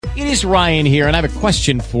It is Ryan here, and I have a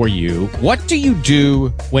question for you. What do you do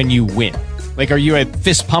when you win? Like, are you a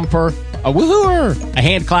fist pumper, a woohooer, a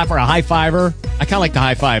hand clapper, a high fiver? I kind of like the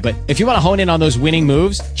high five, but if you want to hone in on those winning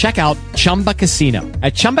moves, check out Chumba Casino.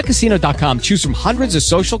 At ChumbaCasino.com, choose from hundreds of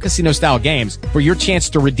social casino-style games for your chance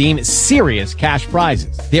to redeem serious cash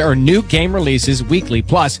prizes. There are new game releases weekly,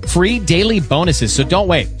 plus free daily bonuses. So don't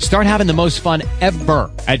wait. Start having the most fun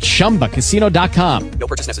ever at ChumbaCasino.com. No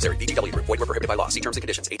purchase necessary. VGW. Void where prohibited by law. See terms and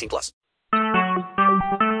conditions. 18 plus.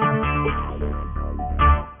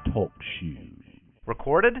 Talk shoes.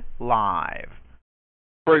 Recorded live.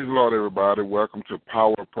 Praise the Lord, everybody. Welcome to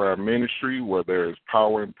Power Prayer Ministry, where there is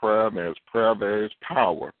power in prayer, and there's prayer, there is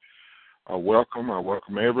power. I welcome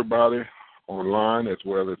everybody online as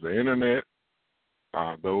well as the internet,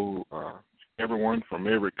 everyone from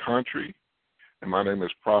every country. And my name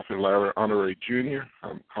is Prophet Larry Honore Jr.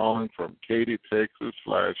 I'm calling from Katy, Texas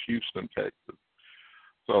 / Houston, Texas.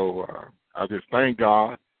 So I just thank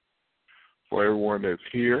God for everyone that's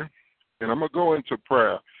here. And I'm going to go into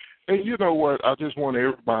prayer. And you know what? I just want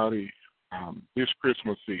everybody this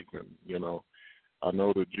Christmas season, you know, I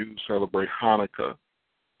know the Jews celebrate Hanukkah,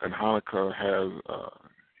 and Hanukkah has,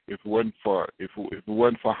 if it wasn't for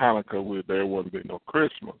Hanukkah, there wouldn't be no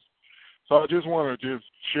Christmas. So I just want to just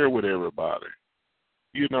share with everybody,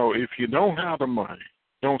 you know, if you don't have the money,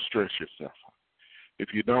 don't stress yourself out.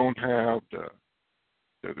 If you don't have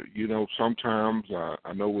you know, sometimes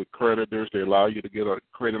I know with creditors, they allow you to get a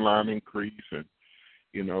credit line increase, and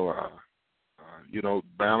you know,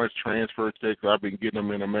 balance transfer checks. I've been getting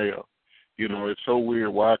them in the mail. You know, it's so weird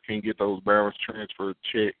why I can't get those balance transfer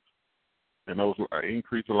checks and those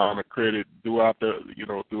increase the line of credit throughout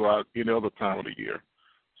any other time of the year.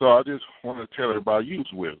 So I just want to tell everybody,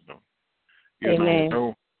 use wisdom. You Amen. know,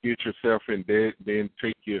 don't get yourself in debt, then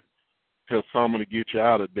tell someone to get you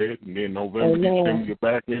out of debt, and then November, December, you're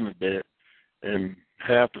back into debt, and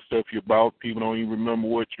half the stuff you bought, people don't even remember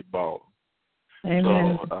what you bought.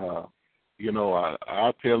 Amen. So, you know,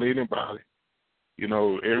 I tell anybody, you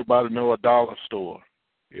know, everybody know a dollar store.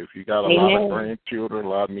 If you got a lot of grandchildren, a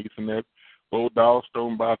lot of nieces and nephews, go to a dollar store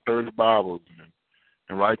and buy 30 Bibles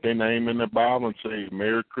and write their name in the Bible and say,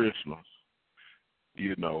 Merry Christmas.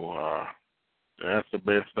 You know, that's the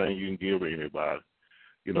best thing you can give anybody.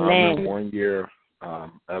 You know, I remember one year,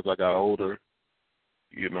 as I got older,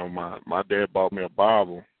 you know, my dad bought me a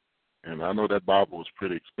Bible, and I know that Bible was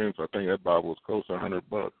pretty expensive. I think that Bible was close to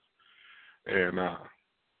 $100. And I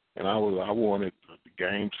wanted the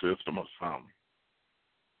game system or something.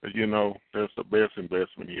 But, you know, that's the best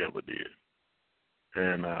investment he ever did.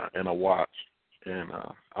 And a watch. And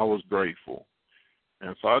I was grateful.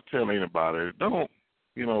 And so I tell anybody, don't,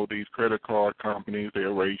 you know, these credit card companies,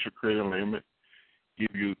 they'll raise your credit limit,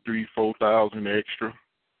 give you $3,000-$4,000 extra,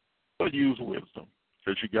 but use wisdom,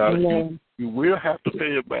 because you will have to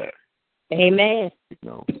pay it back. Amen. You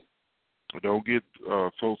know, don't get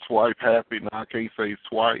so swipe happy. Now I can't say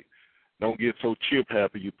swipe. Don't get so chip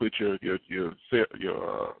happy. You put your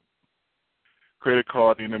credit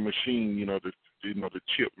card in the machine. You know the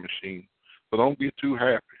chip machine. So don't get too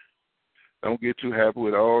happy. Don't get too happy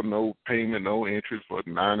with no payment, no interest for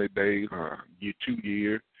 90 days, 2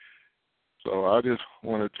 years. So I just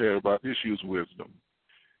want to tell everybody, just use wisdom.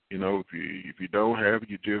 You know, if you don't have it,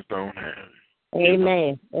 you just don't have it.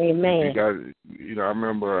 Amen. Amen. You got, you know, I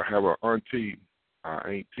remember I have an auntie.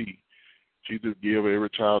 She just give every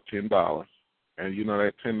child $10, and you know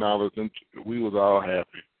that $10, and we was all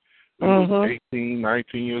happy. We was 18,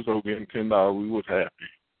 19 years old, getting $10. We was happy.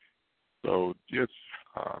 So just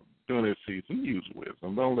during this season, use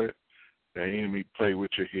wisdom. Don't let the enemy play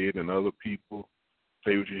with your head and other people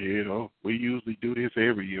play with your head. Oh, we usually do this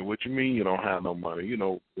every year. What you mean you don't have no money? You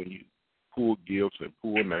know, when you pull gifts and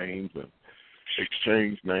pull names and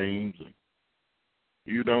exchange names, and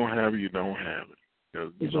you don't have it, you don't have it.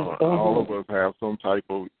 Because, you know, all of us have some type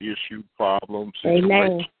of issue, problem, situation.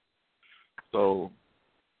 Amen. So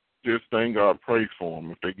just thank God, pray for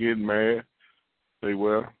them. If they get mad, say,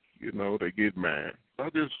 well, you know, they get mad. I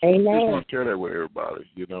just want to share that with everybody.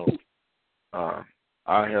 You know, I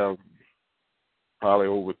have probably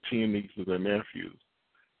over 10 nieces and nephews,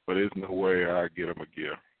 but there's no way I get them a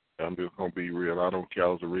gift. I'm just going to be real. I don't care I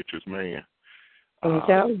was the richest man. We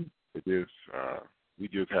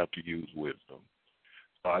just have to use wisdom.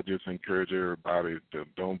 So I just encourage everybody to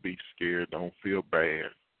don't be scared, don't feel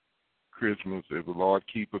bad. Christmas, if the Lord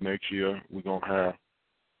keep it next year,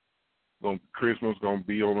 Christmas going to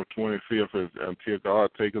be on the 25th until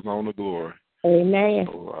God take us on to glory. Amen.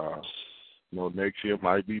 So, you know, next year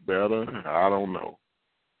might be better. I don't know.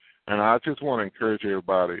 And I just want to encourage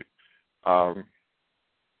everybody,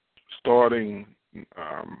 starting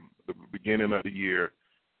the beginning of the year,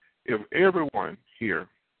 if everyone here,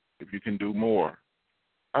 if you can do more,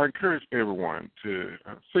 I encourage everyone to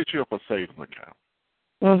set you up a savings account.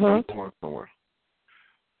 Mm-hmm. Going somewhere.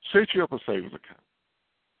 Set you up a savings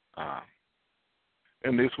account.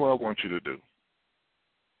 And this is what I want you to do.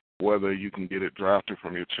 Whether you can get it drafted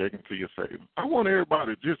from your checking to your savings. I want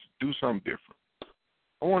everybody to just do something different.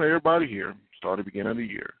 I want everybody here, start at the beginning of the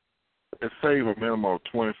year, to save a minimum of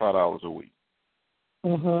 $25 a week.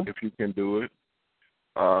 Mm-hmm. If you can do it,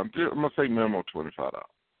 I'm going to say minimum $25.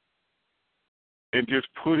 And just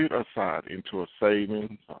put it aside into a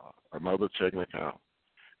savings, another checking account,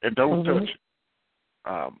 and don't touch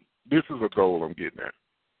it. This is a goal I'm getting at.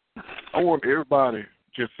 I want everybody to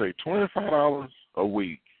just say $25 a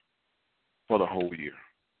week for the whole year.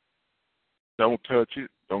 Don't touch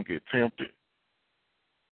it. Don't get tempted.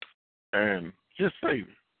 And just save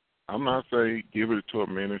it. I'm not saying give it to a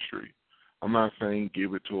ministry. I'm not saying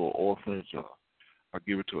give it to an orphanage or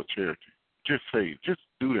give it to a charity. Just save. Just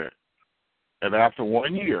do that. And after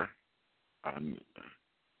 1 year, I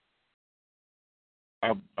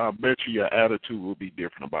bet you your attitude will be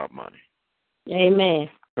different about money. Amen.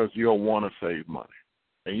 Because you'll want to save money.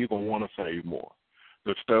 And you're going to want to save more.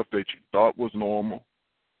 The stuff that you thought was normal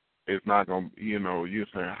is not going to, you're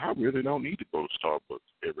saying, I really don't need to go to Starbucks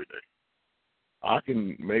every day. I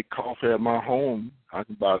can make coffee at my home. I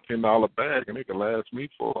can buy a $10 bag, and it can last me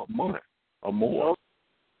for a month or more.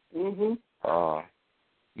 Mm-hmm.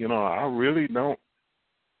 I really don't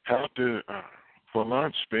have to, for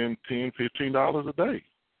lunch, spend $10, $15 a day.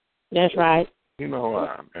 That's right. And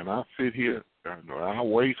I sit here, I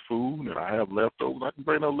waste food, and I have leftovers. I can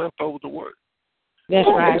bring those leftovers to work. That's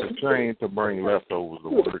right. It's a shame to bring leftovers to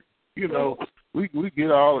work. We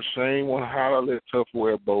get all ashamed, want to holler that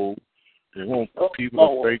Tupperware bowl, and want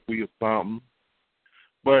people to thank you or something.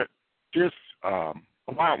 But just,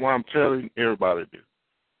 what I'm telling everybody this,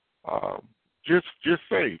 just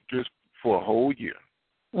save, just for a whole year.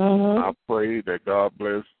 Mm-hmm. I pray that God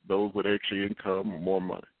bless those with extra income or more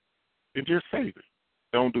money, and just save it.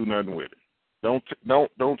 Don't do nothing with it. Don't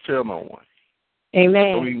tell no one.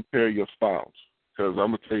 Amen. Don't even tell your spouse, because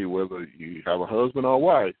I'm gonna tell you, whether you have a husband or a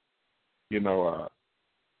wife, you got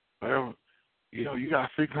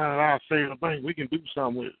 $600 saved in the bank. We can do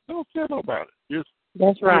something with it. Don't tell nobody. Just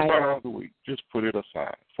That's right. $25 a week. Just put it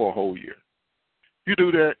aside for a whole year. If you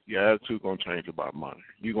do that, your attitude gonna change about money.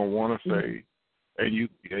 You're gonna want to save, and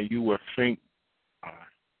you will think.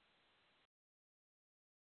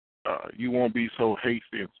 You won't be so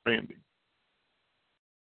hasty in spending.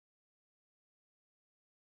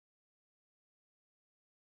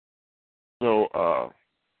 So,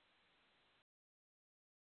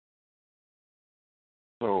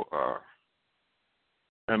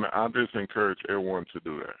 and I just encourage everyone to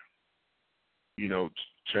do that.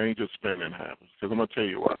 Change your spending habits. Because I'm gonna tell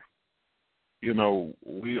you what.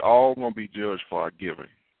 We all gonna be judged for our giving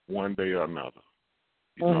one day or another.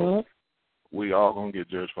 We all gonna get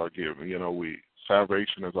judged for our giving.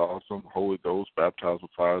 Salvation is awesome. Holy Ghost, baptized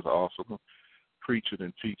with fire is awesome. Preaching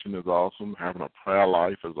and teaching is awesome. Having a prayer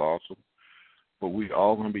life is awesome. But we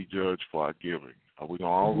all gonna be judged for our giving. We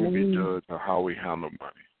all gonna be judged on how we handle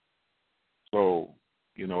money. So,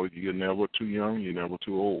 you're never too young. You're never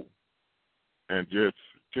too old. And just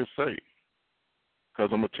say,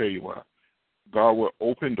 because I'm gonna tell you why. God will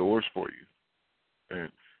open doors for you,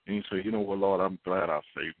 and you say, Lord, I'm glad I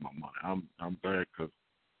saved my money. I'm glad because,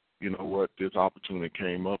 this opportunity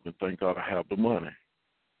came up, and thank God I have the money.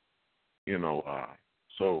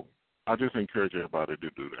 So I just encourage everybody to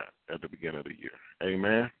do that at the beginning of the year.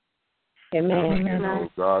 Amen. Amen.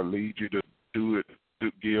 God leads you to do it,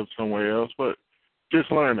 to give somewhere else, but just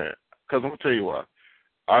learn that. Because I'm gonna tell you what,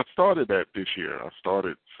 I started that this year. I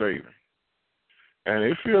started saving. And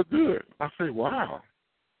it feels good. I say, wow.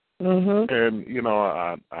 Mm-hmm. And,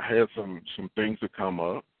 I had some things that come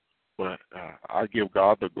up, but I give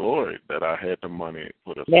God the glory that I had the money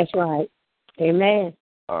put aside. That's right. Amen.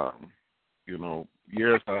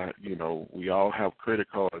 Yes, we all have credit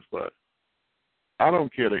cards, but I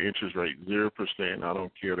don't care the interest rate 0%. I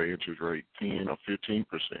don't care the interest rate 10 or 15%.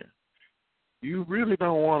 You really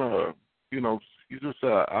don't want to, you just say,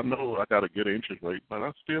 I know I got a good interest rate, but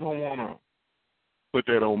I still don't want to put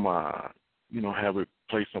that on my, have it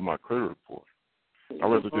placed on my credit report. I'd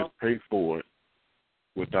rather just pay for it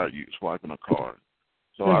without you swiping a card.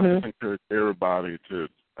 So I just encourage everybody to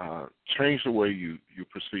change the way you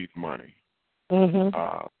perceive money.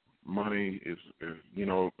 Money is,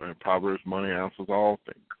 in Proverbs, money answers all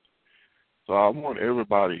things. So I want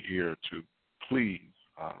everybody here to please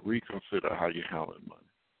reconsider how you're handling money.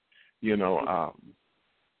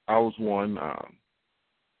 I was one,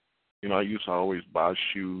 I used to always buy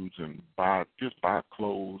shoes and buy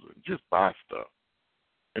clothes and just buy stuff.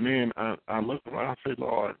 And then I look around, I say,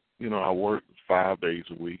 Lord, I work 5 days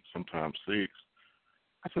a week, sometimes 6.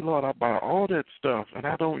 I said, Lord, I buy all that stuff and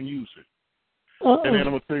I don't use it. And then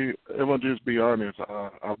I'm gonna tell you, I'm gonna just be honest.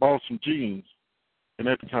 I bought some jeans, and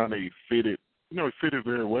at the time they fitted, it fitted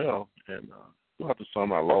very well. And throughout the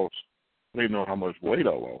summer, I lost. I didn't know how much weight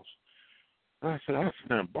I lost. And I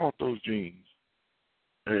said, bought those jeans,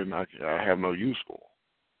 and I have no use for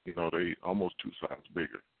them. They almost 2 sizes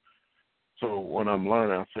bigger. So when I'm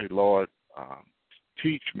learning, I say, Lord,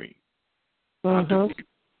 teach me not to be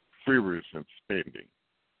frivolous in spending,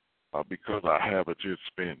 because I have it, just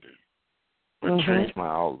spend it. But change my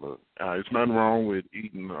outlook. It's nothing wrong with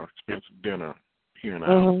eating an expensive dinner here and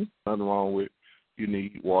now. Nothing wrong with you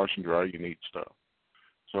need wash and dry, you need stuff.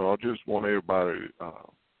 So I just want everybody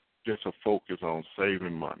just to focus on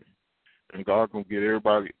saving money. And God going to get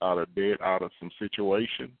everybody out of debt, out of some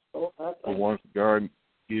situation. But once God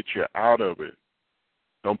gets you out of it,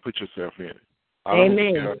 don't put yourself in it.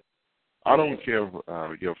 I don't care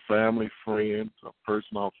if your family, friends, a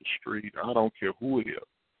person off the street, I don't care who it is,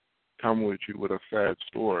 come with you with a sad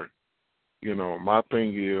story. My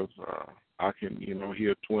thing is, I can,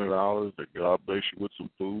 here $20 that God bless you with some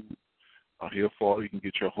food. Here $40 you can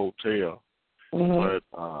get your hotel. But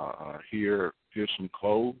here's some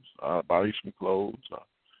clothes. Buy you some clothes,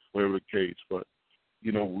 whatever the case. But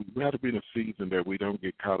we have to be in a season that we don't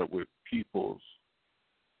get caught up with people's,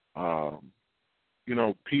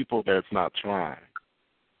 people that's not trying.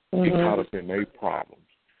 Get caught up in their problems.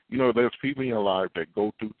 There's people in your life that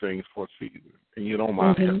go through things for a season, and you don't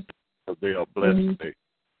mind them because they are blessed.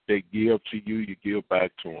 They give to you, you give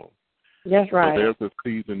back to them. That's right. So there's a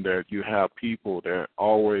season that you have people that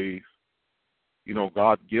always,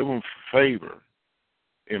 God give them favor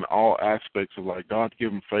in all aspects of life. God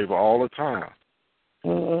give them favor all the time.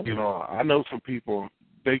 I know some people,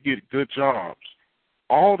 they get good jobs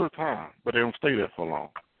all the time, but they don't stay there for long.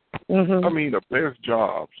 I mean, the best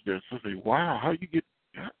jobs, just to say, wow, how did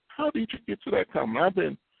you get to that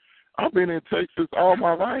company? I've been in Texas all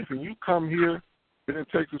my life, and you come here, been in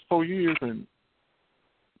Texas 4 years, and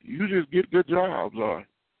you just get good jobs, or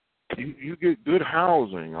you get good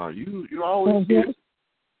housing, or you always get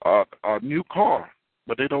a new car,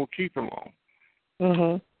 but they don't keep it long.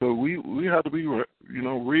 So we have to be,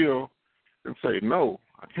 real and say, no,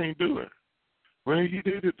 I can't do it. Well, you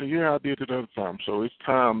did it, I did it other time. So it's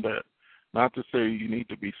time that, not to say you need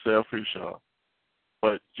to be selfish,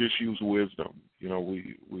 but just use wisdom.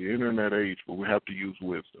 We enter in that age, but we have to use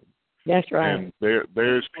wisdom. That's right. And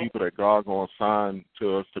there's people that God going to assign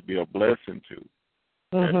to us to be a blessing to.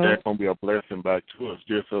 And they're going to be a blessing back to us,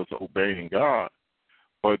 just us obeying God.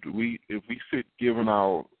 But if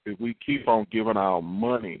we keep on giving our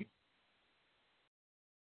money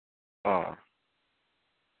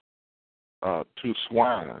to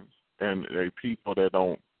swine and people that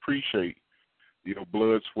don't appreciate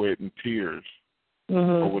blood, sweat, and tears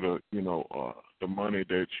over the money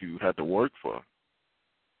that you had to work for.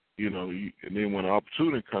 And then when an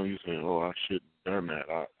opportunity comes, you say, "Oh, I should have done that.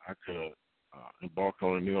 I could embark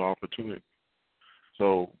on a new opportunity."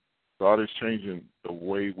 So God is changing the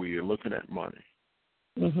way we are looking at money.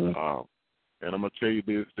 And I'm gonna tell you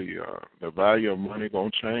this: the value of money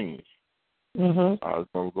gonna change.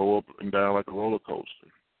 It's gonna go up and down like a roller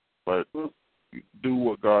coaster. But do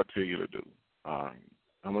what God tell you to do. I'm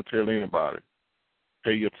gonna tell anybody: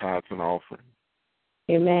 pay your tithes and offering.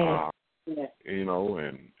 Amen.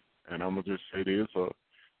 And I'm gonna just say this: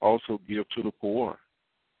 also give to the poor.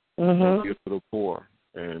 Give to the poor,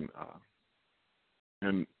 and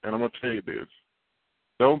I'm gonna tell you this: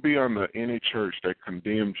 don't be under any church that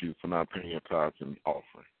condemns you for not paying your tithes and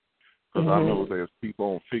offering. Because I know there's people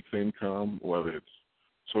on fixed income, whether it's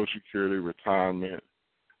Social Security, retirement,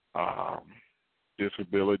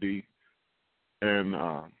 disability, and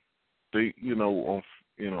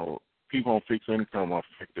people on fixed income are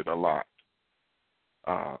affected a lot.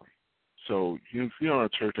 So if you're on a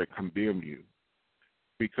church that condemn you,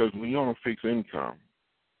 because when you're on a fixed income,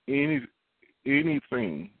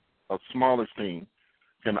 anything, a smallest thing,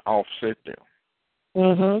 can offset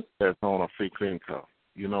them. That's on a fixed income.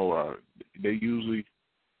 They usually,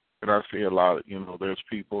 and I see a lot of, there's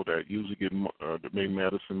people that usually get the main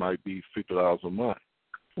medicine might be $50 a month.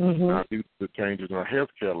 Now, due to the changes in our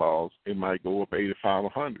healthcare laws, it might go up $85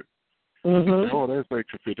 or $100. Oh, that's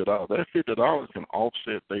extra $50. That $50 can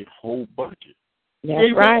offset their whole budget.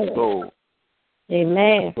 That's right. So,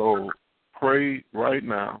 amen. So pray right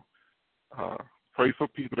now. Pray for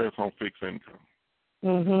people that's on fixed income.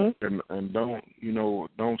 And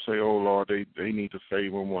don't say, oh Lord, they need to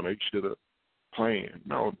save them when they should have planned.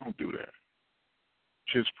 No, don't do that.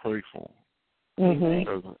 Just pray for them.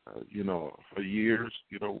 Because, for years,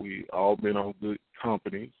 we all been on good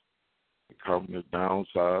companies. The companies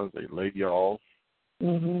downsize, they lay you off.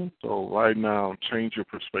 So right now, change your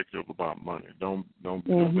perspective about money. Don't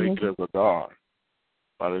make it as a God.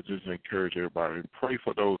 But I just encourage everybody and pray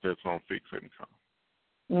for those that's on fixed income.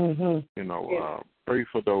 Pray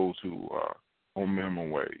for those who are on minimum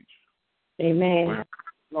wage. Amen.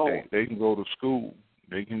 Well, they can go to school.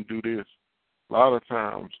 They can do this. A lot of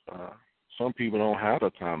times, some people don't have the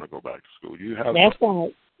time to go back to school. That's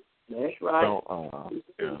right. That's right.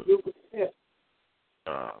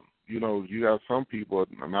 You got some people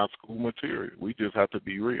are not school material. We just have to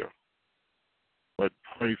be real. But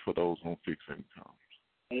pray for those on fixed incomes.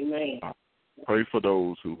 Amen. Pray for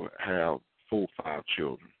those who have 4 or 5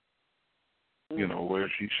 children. Where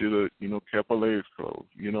she should have, kept her legs closed.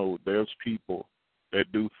 There's people that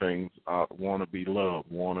do things, want to be loved,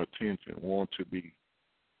 want attention, want to be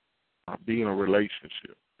in a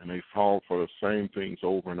relationship, and they fall for the same things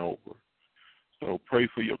over and over. So pray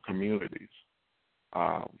for your communities.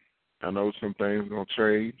 I know some things are going to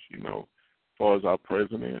change, as far as our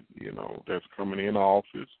president, that's coming in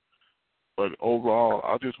office. But overall,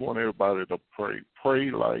 I just want everybody to pray. Pray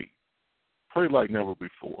like never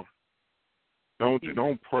before.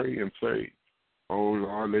 Don't pray and say, oh,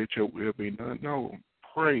 Lord, let your will be done. No,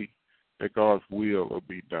 pray that God's will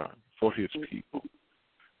be done for his people.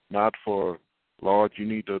 Not for, Lord, you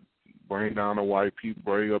need to bring down the white people,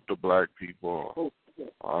 bring up the black people.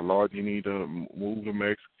 Lord, you need to move the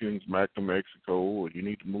Mexicans back to Mexico, or you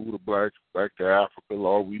need to move the blacks back to Africa.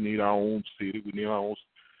 Lord, we need our own city. We need our own.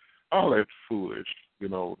 All that foolish, that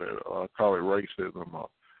call it racism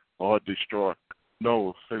or destroy.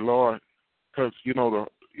 No, say, Lord, because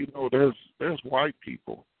there's white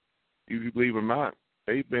people. If you believe it or not,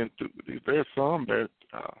 they've been through. There's some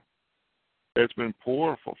that's been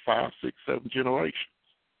poor for 5, 6, 7 generations.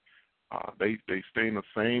 They stay in the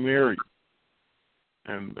same area,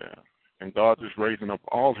 and God is raising up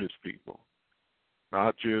all his people,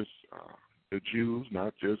 not just the Jews,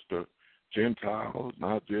 not just the Gentiles,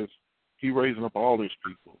 not just. He raising up all his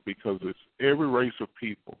people, because it's every race of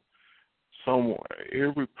people, somewhere,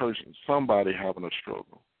 every person, somebody having a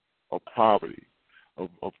struggle of poverty,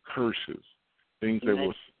 of curses, things that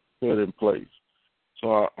was put in place.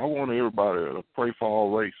 So I want everybody to pray for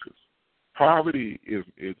all races. Poverty is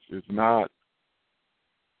not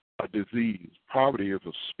a disease. Poverty is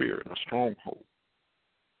a spirit, a stronghold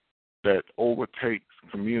that overtakes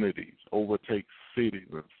communities, overtakes cities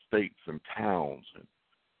and states and towns. And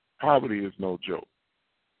poverty is no joke.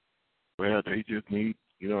 Well, they just need,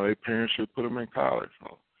 their parents should put them in college.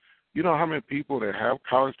 You know how many people that have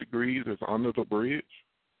college degrees that's under the bridge,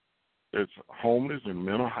 that's homeless in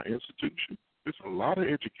mental institutions? There's a lot of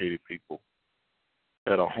educated people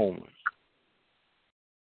that are homeless.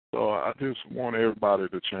 So I just want everybody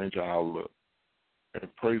to change our outlook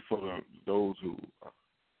and pray for those who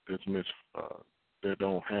that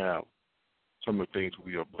don't have some of the things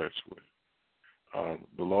we are blessed with.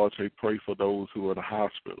 The Lord say, pray for those who are in the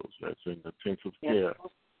hospitals, that's in intensive care.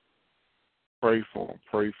 Pray for them.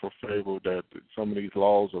 Pray for favor that some of these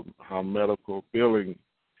laws of how medical billing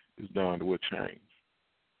is done will change.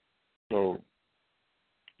 So,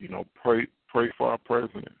 pray for our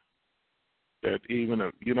president. That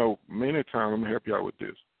even, many times, let me help you out with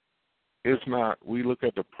this. It's not, we look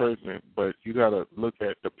at the president, but you got to look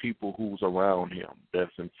at the people who's around him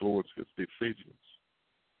that's influenced his decisions.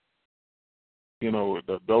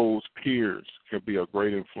 Those peers can be a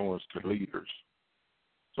great influence to leaders.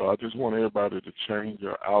 So I just want everybody to change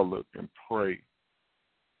their outlook and pray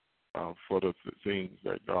for the things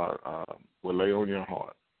that God will lay on your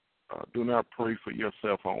heart. Do not pray for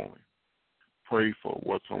yourself only. Pray for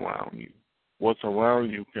what's around you. What's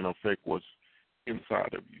around you can affect what's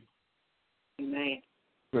inside of you. Amen.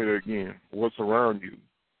 Say that again. What's around you.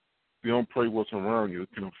 If you don't pray what's around you,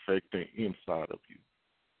 it can affect the inside of you.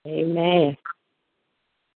 Amen.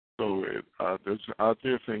 So I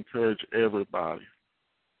just encourage everybody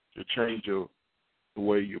to change the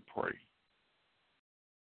way you pray.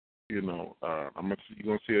 You're going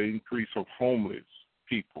to see an increase of homeless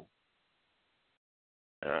people.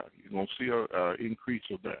 You're going to see an increase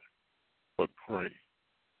of that. But pray.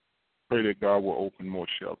 Pray that God will open more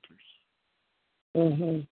shelters.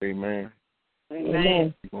 Mm-hmm. Amen.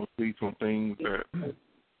 Amen. You're going to see some things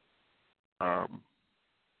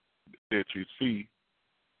that you see.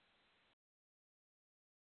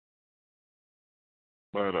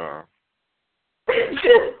 But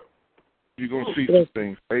You're going to see some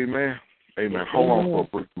things. Amen. Amen. Hold on for a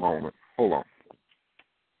brief moment. Hold on.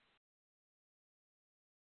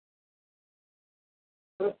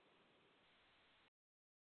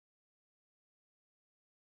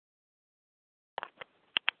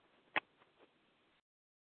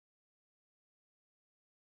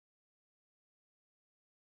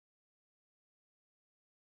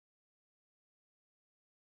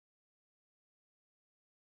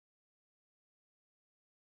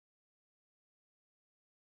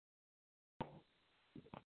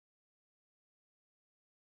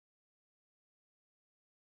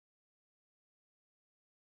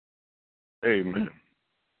 Amen.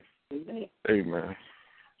 Amen.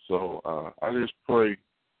 So I just pray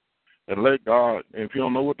and let God, and if you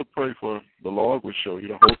don't know what to pray for, the Lord will show you.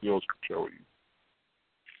 The Holy Ghost will show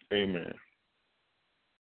you. Amen.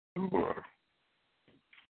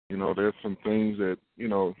 You know, there's some things that, you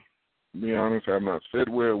know, to be honest, have not said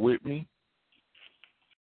well with me.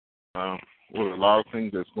 With a lot of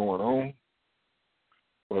things that's going on,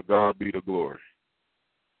 but God be the glory.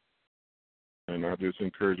 And I just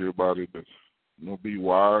encourage everybody to, you know, be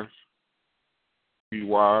wise. Be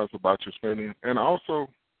wise about your spending. And also,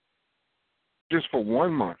 just for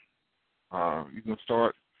 1 month, you can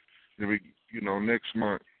start, you know, next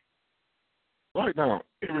month. Write down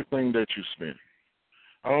everything that you spend.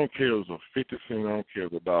 I don't care if it's a 50 cent, I don't care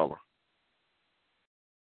if it's $1.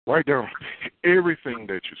 Write down everything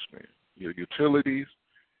that you spend. Your utilities,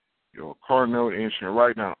 your car note, insurance.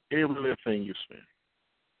 Write down every little thing you spend.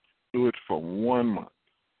 Do it for 1 month.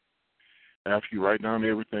 After you write down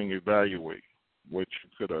everything, evaluate what you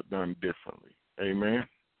could have done differently. Amen?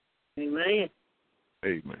 Amen.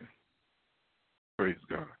 Amen. Praise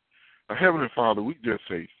God. Now, Heavenly Father, we just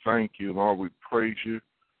say thank you, Lord. We praise you.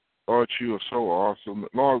 Lord, you are so awesome.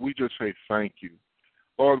 Lord, we just say thank you.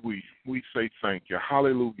 Lord, we say thank you.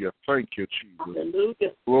 Hallelujah. Thank you, Jesus.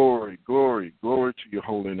 Hallelujah. Glory, glory, glory to your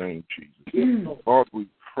holy name, Jesus. Lord, we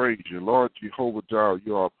praise you. Lord, Jehovah Jireh,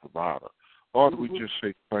 you are a provider. Lord, we just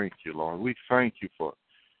say thank you, Lord. We thank you for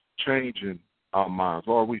changing our minds.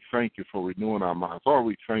 Lord, we thank you for renewing our minds. Lord,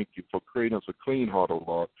 we thank you for creating us a clean heart, oh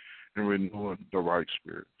Lord, and renewing the right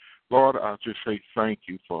spirit. Lord, I just say thank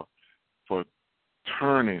you for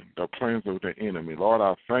turning the plans of the enemy. Lord,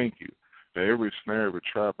 I thank you that every snare, every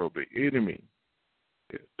trap of the enemy,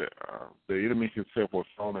 the enemy himself was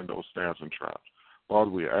thrown in those snares and traps. Lord,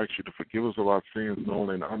 we ask you to forgive us of our sins,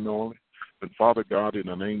 knowingly and unknowingly. And Father God, in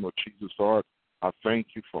the name of Jesus, Lord, I thank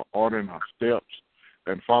you for ordering our steps.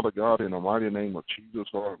 And Father God, in the mighty name of Jesus,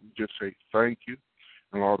 Lord, we just say thank you.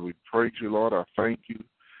 And Lord, we praise you, Lord. I thank you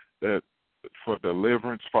that for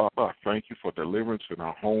deliverance, Father. I thank you for deliverance in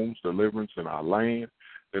our homes, deliverance in our land,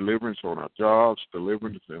 deliverance on our jobs,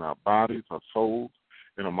 deliverance in our bodies, our souls,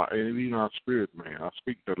 and even our spirit, man. I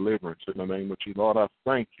speak deliverance in the name of Jesus. Lord, I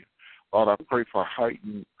thank you. Lord, I pray for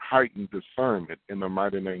heightened discernment in the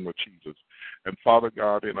mighty name of Jesus. And Father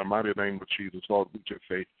God, in the mighty name of Jesus, Lord, we just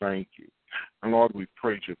say thank you. And Lord, we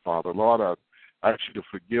praise you, Father. Lord, I ask you to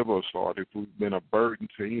forgive us, Lord, if we've been a burden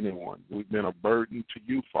to anyone. We've been a burden to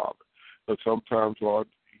you, Father. But sometimes, Lord,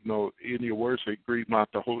 you know, in your words, say, grieve not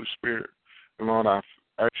the Holy Spirit. And Lord, I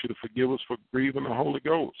ask you to forgive us for grieving the Holy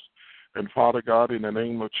Ghost. And Father God, in the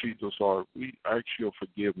name of Jesus, Lord, we ask your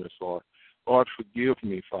forgiveness, Lord. Lord, forgive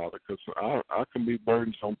me, Father, because I can be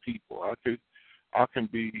burdensome people. I can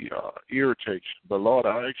be irritated. But, Lord,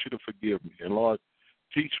 I ask you to forgive me. And, Lord,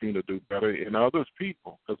 teach me to do better in others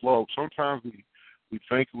people. Because, Lord, sometimes we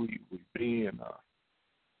think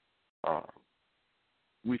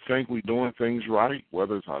we think we're doing things right,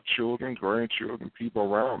 whether it's our children, grandchildren, people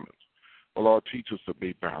around us. But, Lord, teach us to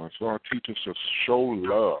be balanced. Lord, teach us to show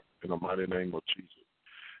love in the mighty name of Jesus.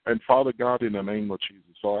 And, Father God, in the name of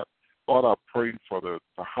Jesus, Lord, I pray for the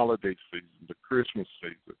holiday season, the Christmas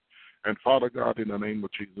season. And, Father God, in the name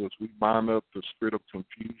of Jesus, we bind up the spirit of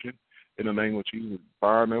confusion. In the name of Jesus, we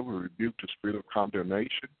bind up, we rebuke the spirit of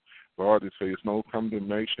condemnation. Lord, it says no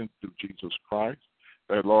condemnation through Jesus Christ.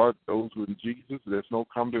 That, Lord, those with Jesus, there's no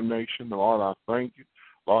condemnation. Lord, I thank you.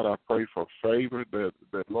 Lord, I pray for favor that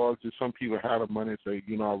Lord, just some people have the money and say,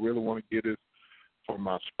 you know, I really want to get this for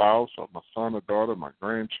my spouse or my son or daughter, my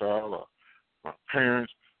grandchild or my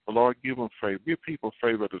parents. But, Lord, give them favor. Give people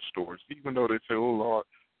favor at the stores. Even though they say, oh, Lord,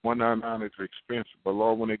 $199 is expensive. But,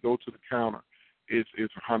 Lord, when they go to the counter, it's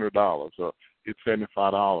 $100 or it's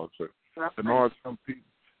 $75. And, Lord, some people,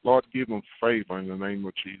 Lord, give them favor in the name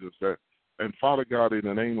of Jesus. And, Father God, in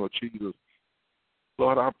the name of Jesus,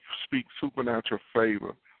 Lord, I speak supernatural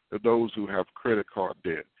favor to those who have credit card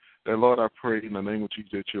debt. That, Lord, I pray in the name of Jesus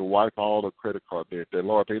that you'll wipe all the credit card debt. That,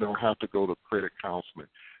 Lord, they don't have to go to credit counseling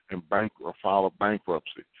and file a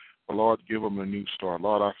bankruptcy. But, Lord, give them a new start.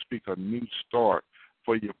 Lord, I speak a new start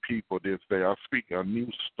for your people this day. I speak a new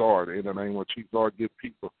start in the name of Jesus. Lord, give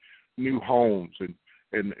people new homes and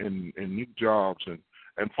new jobs.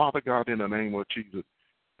 And Father God, in the name of Jesus,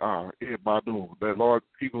 that, Lord,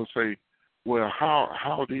 people say, well,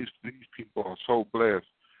 how these people are so blessed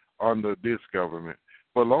under this government.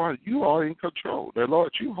 But, Lord, you are in control. That,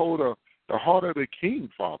 Lord, you hold the heart of the king,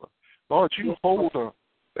 Father. Lord, you hold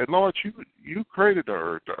that, Lord, you created the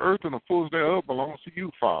earth and the fullness thereof belongs to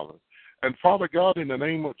you, Father. And, Father God, in the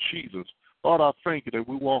name of Jesus, Lord, I thank you that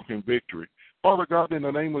we walk in victory. Father God, in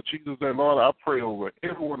the name of Jesus, that, Lord, I pray over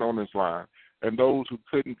everyone on this line and those who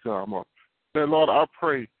couldn't come up. That, Lord, I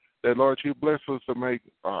pray that, Lord, you bless us to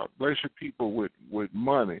bless your people with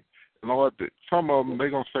money. And, Lord, that some of them, they're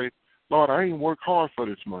going to say, Lord, I ain't worked hard for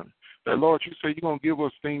this money. That, Lord, you say you're going to give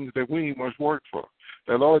us things that we ain't much work for.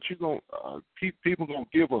 That, Lord, you're going to people going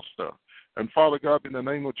to give us stuff. And, Father God, in the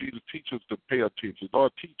name of Jesus, teach us to pay attention.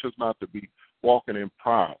 Lord, teach us not to be walking in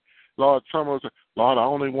pride. Lord, some of us say, Lord, I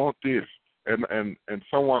only want this. And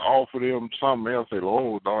someone offer them something else, say,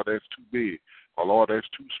 oh, Lord, that's too big. Or, Lord, that's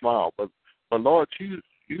too small. But Lord, you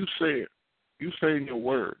say in your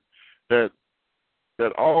word that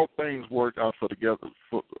all things work out together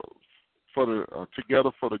for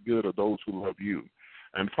the good of those who love you.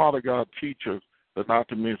 And, Father God, teach us not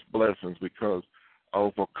to miss blessings because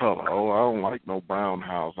of a color. Oh, I don't like no brown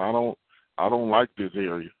house. I don't like this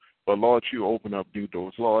area. But, Lord, you open up new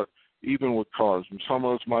doors. Lord, even with cars, some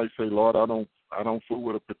of us might say, Lord, I don't fool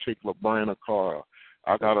with a particular brand of car.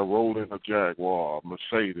 I got to roll in a Jaguar, a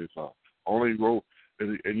Mercedes, only roll.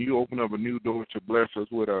 And you open up a new door to bless us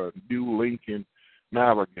with a new Lincoln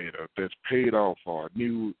Navigator that's paid off, or a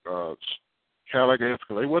new Cadillac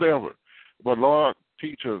Escalade, whatever. But, Lord,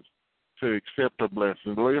 teach us to accept the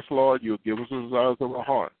blessings. Yes, Lord, you'll give us the desires of our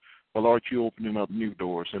heart. But, Lord, you're opening up new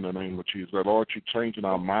doors in the name of Jesus. That, Lord, you're changing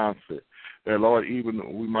our mindset. That, Lord,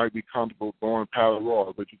 even we might be comfortable going Palo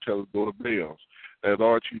Royal, but you tell us to go to Bell's. That,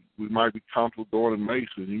 Lord, we might be comfortable going to Macy's,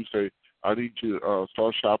 and you say, I need you to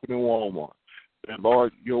start shopping in Walmart. That,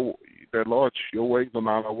 Lord, your ways are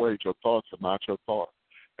not our ways. Your thoughts are not your thoughts.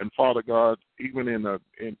 And, Father God, even in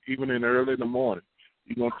early in the morning,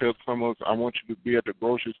 you're going to tell some of us, I want you to be at the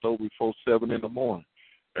grocery store before 7 in the morning.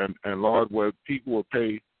 And Lord, where people will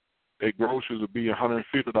pay, their groceries will be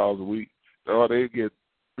 $150 a week, or they get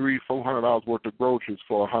 $300-400 worth of groceries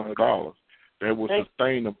for $100. That will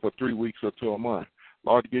sustain them for 3 weeks or to a month.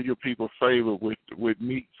 Lord, give your people favor with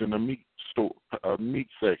meats in the meat store, meat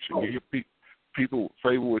section. Give your people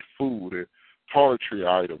favor with food and toiletry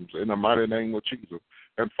items in the mighty name of Jesus.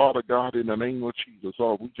 And, Father God, in the name of Jesus,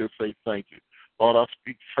 Lord, we just say thank you. Lord, I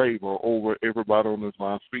speak favor over everybody on this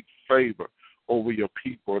line. Speak favor over your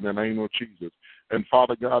people in the name of Jesus. And,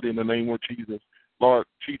 Father God, in the name of Jesus, Lord,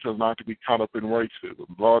 teach us not to be caught up in racism.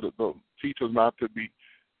 Lord, teach us not to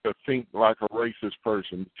think like a racist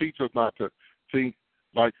person. Teach us not to think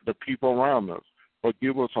like the people around us, but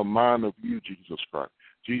give us a mind of you, Jesus Christ.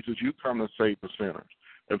 Jesus, you come to save the sinners.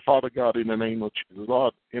 And, Father God, in the name of Jesus,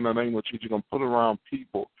 Lord, in the name of Jesus, you're going to put around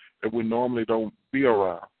people that we normally don't be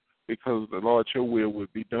around because, Lord, your will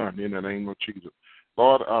would be done in the name of Jesus.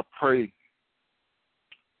 Lord, I pray,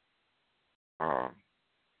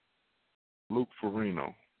 Luke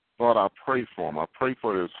Farino, Lord, I pray for him. I pray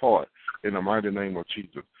for his heart in the mighty name of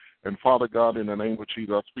Jesus. And, Father God, in the name of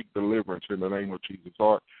Jesus, I speak deliverance in the name of Jesus.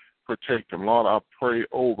 Lord, protect him. Lord, I pray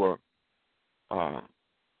over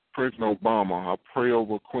President Obama. I pray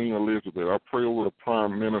over Queen Elizabeth. I pray over the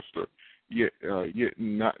Prime Minister,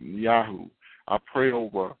 Netanyahu. I pray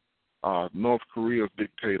over North Korea's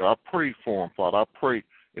dictator. I pray for him, Father. I pray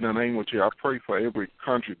in the name of Jesus. I pray for every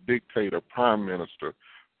country dictator, Prime Minister,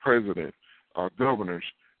 President, governors.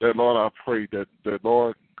 That, Lord, I pray that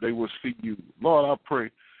Lord, they will see you. Lord, I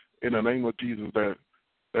pray in the name of Jesus that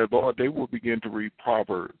Lord, they will begin to read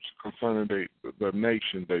Proverbs concerning the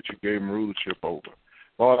nation that you gave them rulership over.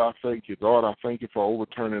 Lord, I thank you. Lord, I thank you for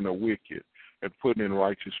overturning the wicked and putting in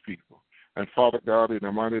righteous people. And, Father God, in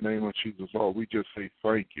the mighty name of Jesus, Lord, we just say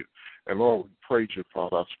thank you. And, Lord, we praise you,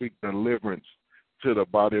 Father. I speak deliverance to the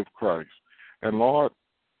body of Christ. And, Lord,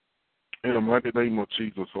 in the mighty name of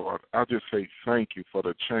Jesus, Lord, I just say thank you for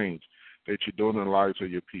the change that you're doing in the lives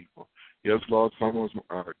of your people. Yes, Lord, some of us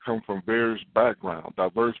come from various backgrounds,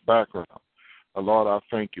 diverse backgrounds. Lord, I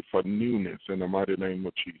thank you for newness in the mighty name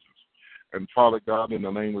of Jesus. And, Father God, in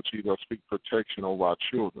the name of Jesus, I speak protection over our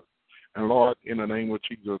children. And, Lord, in the name of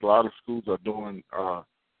Jesus, a lot of schools are doing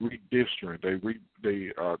redistricting.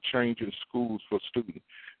 They changing schools for students.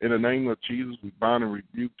 In the name of Jesus, we bind and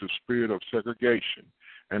rebuke the spirit of segregation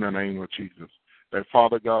in the name of Jesus. That,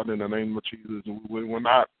 Father God, in the name of Jesus, we will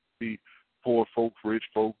not be poor folks, rich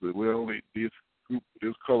folks, that we're only this group,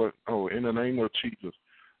 this color. Oh, in the name of Jesus,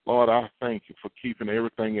 Lord, I thank you for keeping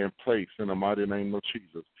everything in place in the mighty name of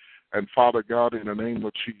Jesus. And Father God, in the name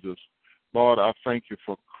of Jesus, Lord, I thank you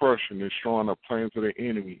for crushing and destroying the plans of the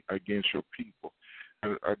enemy against your people,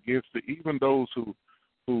 and against even those who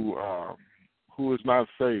is not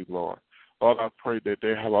saved, Lord. Lord, I pray that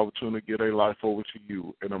they have opportunity to get their life over to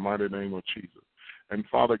you in the mighty name of Jesus. And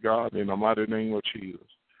Father God, in the mighty name of Jesus,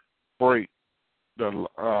 break the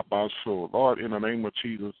soul. Lord, in the name of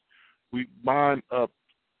Jesus, we bind up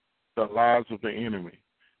the lies of the enemy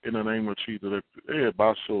in the name of Jesus.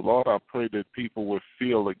 Lord, I pray that people will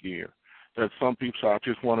feel again. That some people say, I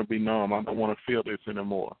just want to be numb. I don't want to feel this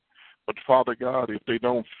anymore. But Father God, if they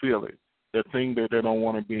don't feel it, the thing that they don't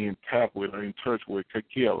want to be in tap with or in touch with could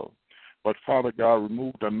kill them. But Father God,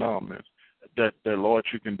 remove the numbness. That Lord,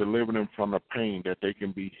 you can deliver them from the pain, that they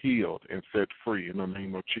can be healed and set free in the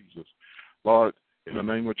name of Jesus. Lord, in the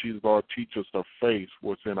name of Jesus, Lord, teach us to face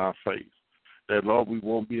what's in our face. That, Lord, we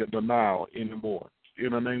won't be in denial anymore.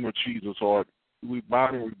 In the name of Jesus, Lord, we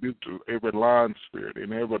bind and rebuke every lying spirit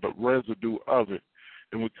and every residue of it.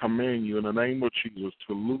 And we command you in the name of Jesus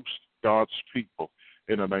to loose God's people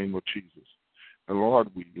in the name of Jesus. And Lord,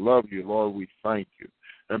 we love you. Lord, we thank you.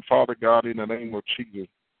 And Father God, in the name of Jesus,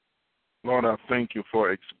 Lord, I thank you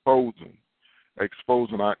for exposing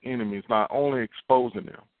our enemies, not only exposing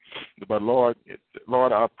them, but Lord,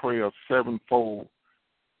 I pray a sevenfold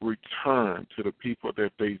return to the people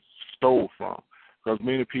that they stole from. Because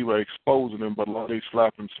many people are exposing them, but Lord, they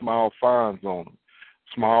slapping small fines on them,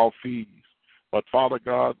 small fees. But Father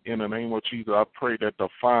God, in the name of Jesus, I pray that the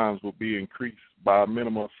fines will be increased by a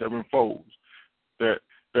minimum of sevenfold. That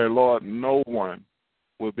Lord, no one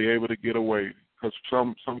will be able to get away. Because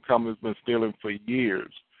some companies have been stealing for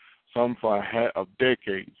years, some for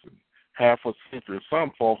decades, and half a century,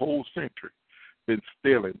 some for a whole century, been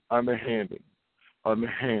stealing underhanded.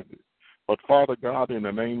 But Father God, in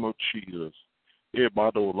the name of Jesus,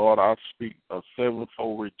 Lord, I speak a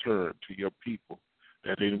sevenfold return to your people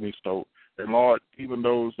that enemy stole. And Lord, even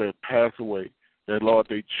those that pass away, that Lord,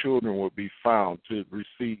 their children will be found to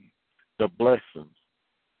receive the blessings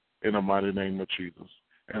in the mighty name of Jesus.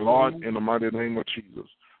 And Lord, in the mighty name of Jesus,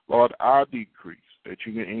 Lord, I decrease that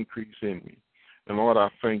you can increase in me. And Lord, I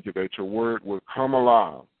thank you that your word will come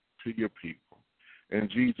alive to your people. In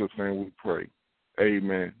Jesus' name we pray.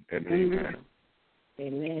 Amen and amen.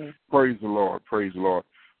 Amen. Praise the Lord. Praise the Lord.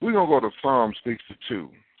 We're going to go to Psalm 62.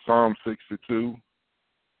 Psalm 62.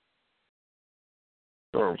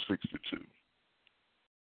 Psalm 62.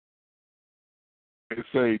 It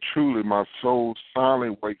says, truly my soul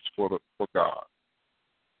silently waits for God.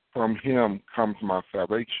 From him comes my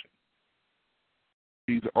salvation.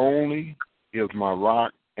 He only is my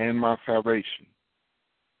rock and my salvation.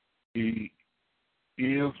 He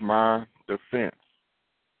is my defense.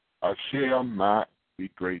 I shall not be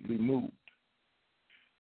greatly moved.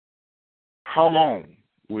 How long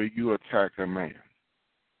will you attack a man?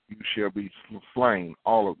 You shall be slain,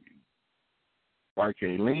 all of you, like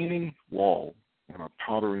a leaning wall and a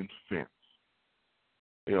tottering fence.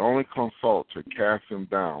 They only consult to cast him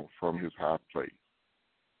down from his high place.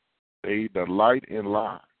 They delight in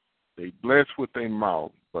lies. They bless with their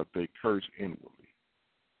mouth, but they curse inwardly.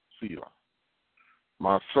 Selah.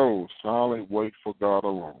 My soul silently waits for God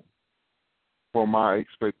alone, for my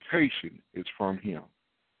expectation is from him.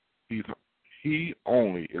 He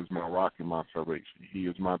only is my rock and my salvation. He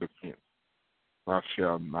is my defense. I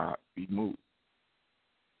shall not be moved.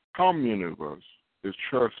 How many of us is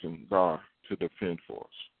trusting God to defend for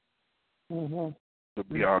us, to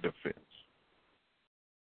be our defense?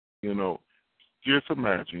 You know, just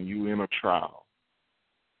imagine you in a trial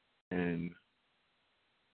and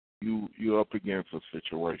you're up against a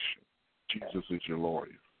situation. Jesus is your lawyer.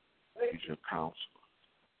 He's your counselor.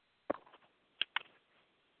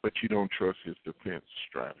 But you don't trust his defense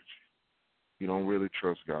strategy. You don't really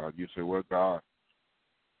trust God. You say, well, God,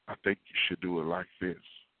 I think you should do it like this.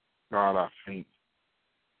 God, I think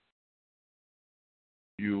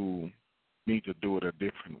you need to do it a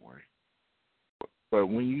different way. But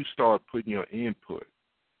when you start putting your input,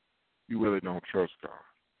 you really don't trust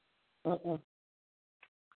God.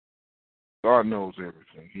 God knows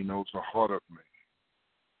everything. He knows the heart of man.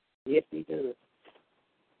 Yes, he does.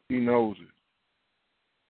 He knows it.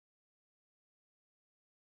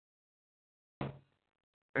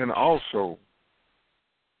 And also,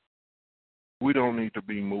 we don't need to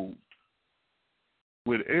be moved.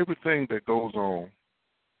 With everything that goes on,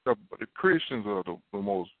 the Christians are the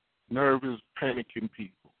most nervous, panicking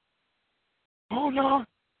people. Oh, Lord,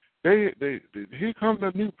 here comes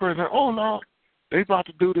the new president. Oh, Lord, They about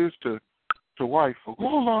to do this to white folk. Oh,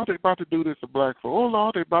 Lord, they about to do this to black folk. Oh,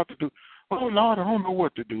 Lord, they about to do, oh, Lord, I don't know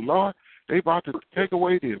what to do. Lord, they about to take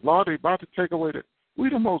away this. Lord, they about to take away that. We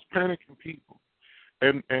the most panicking people.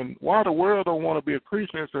 And why the world don't want to be a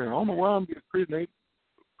Christian, they say, I don't know why I'm being a Christian.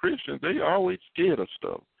 Christians, they always scared of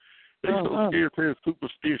stuff. They so scared they're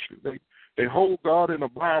superstitious. They hold God in the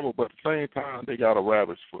Bible, but at the same time they got a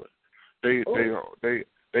rabbit's foot. They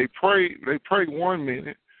pray 1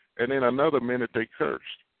 minute, and then another minute they curse.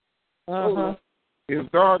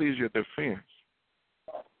 If God is your defense,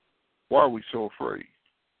 why are we so afraid?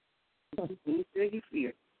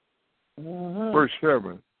 Verse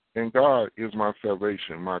 7, and God is my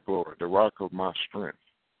salvation, my glory, the rock of my strength.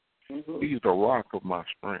 He's the rock of my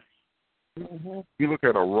strength. You look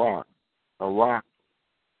at a rock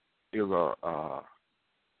is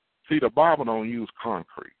see, the Bible don't use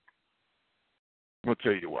concrete. I'm going to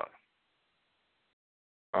tell you why.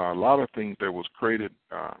 A lot of things that was created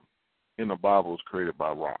in the Bible was created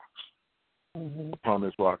by rocks. Upon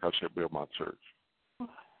this rock I shall build my church.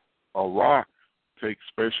 A rock takes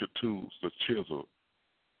special tools to chisel.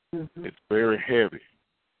 It's very heavy.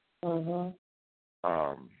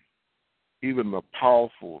 Even the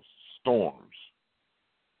powerful storms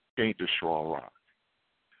can't destroy a rock.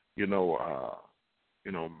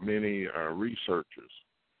 Many researchers,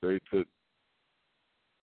 they took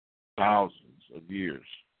thousands of years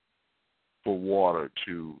for water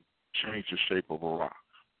to change the shape of a rock.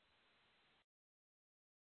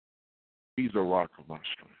 He's a rock of my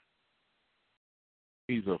strength.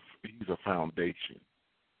 He's a foundation.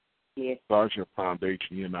 Yes. God's your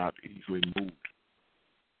foundation. You're not easily moved.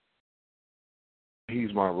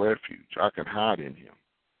 He's my refuge. I can hide in him.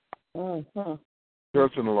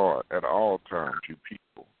 Trust in the Lord at all times, you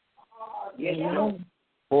people. Yes.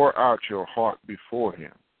 Pour out your heart before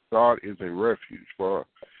him. God is a refuge for us.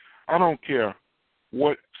 I don't care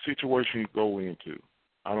what situation you go into.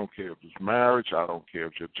 I don't care if it's marriage. I don't care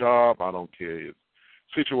if it's your job. I don't care if it's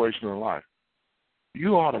situation in life.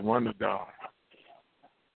 You ought to run to God.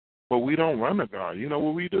 But we don't run to God. You know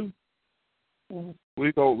what we do?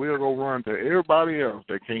 We'll go run to everybody else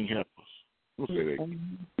that can't help us. We'll say that.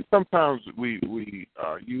 Sometimes we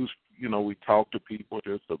use, we talk to people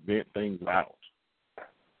just to vent things out.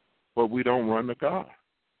 But we don't run to God.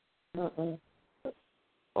 I'm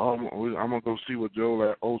going to go see what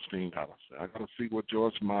Joel Osteen has to say. I got to see what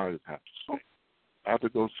George Myers has to say. I have to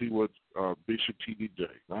go see what Bishop T.D.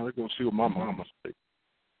 Jakes. I have to go see what my mama say.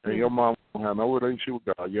 And your mama don't have no relationship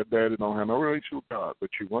with God. Your daddy don't have no relationship with God, but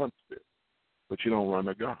you run to it. But you don't run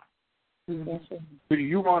to God. See,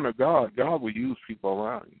 you run to God, God will use people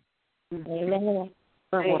around you. Amen.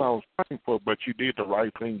 That's what I was praying for, but you did the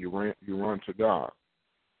right thing. You run to God.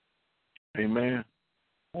 Amen.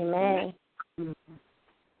 Amen.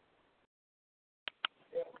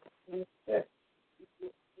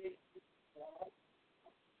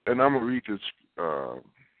 And I'm going to read this.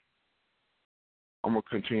 I'm going to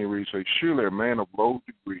continue to read. Say, surely a man of low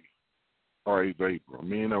degree are a vapor.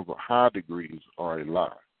 Men of high degrees are a lie.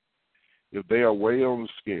 If they are weighed on the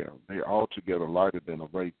scale, they are altogether lighter than a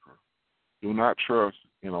vapor. Do not trust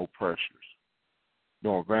in oppressors,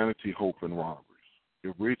 nor vanity, hope, and robberies.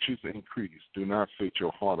 If riches increase, do not set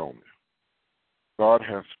your heart on them. God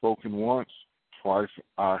has spoken once, twice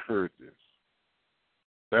I heard this.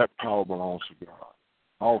 That power belongs to God.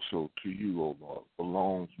 Also to you, O Lord,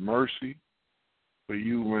 belongs mercy, for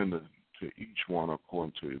you render to each one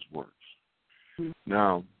according to his works.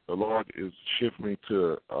 Now, the Lord is shifting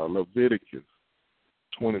to Leviticus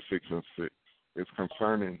 26 and 6. It's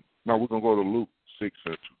concerning, no, we're going to go to Luke 6,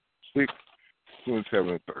 27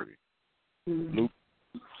 and 30. Luke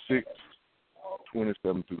 6,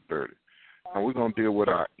 27 through 30. Now, we're going to deal with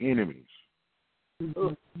our enemies. We're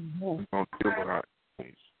going to deal with our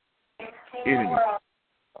enemies.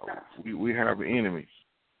 We have enemies.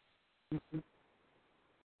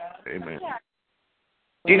 Amen.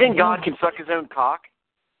 Do you think God can suck his own cock?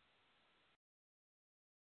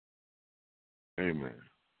 Amen.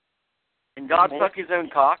 Can God suck his own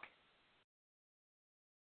cock?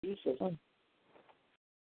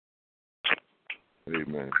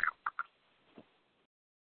 Amen.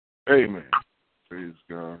 Amen. Praise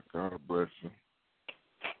God. God bless him.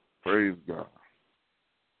 Praise God.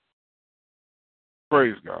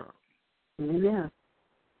 Praise God. Yeah.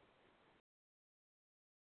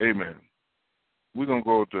 Amen. We're going to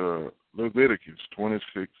go to Leviticus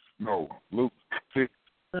 26, Luke 6,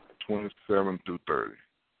 27 through 30.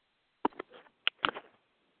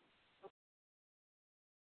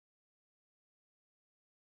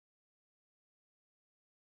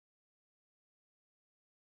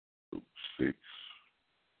 Luke 6,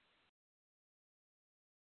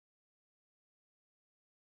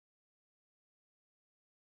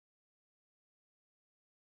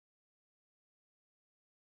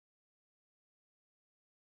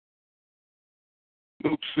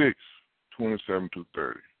 Luke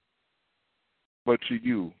 6:27-30. But to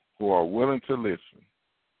you who are willing to listen,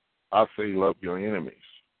 I say love your enemies.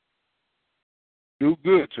 Do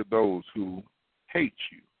good to those who hate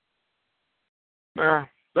you. Now,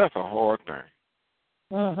 that's a hard thing.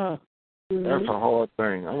 That's a hard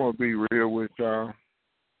thing. I'm going to be real with y'all.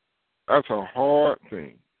 That's a hard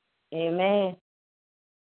thing. Amen.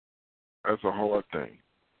 That's a hard thing.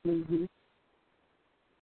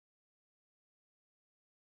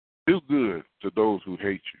 Do good to those who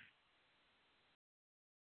hate you.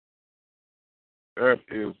 That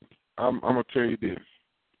is, I'm going to tell you this.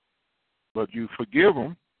 But you forgive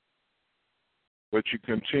them, but you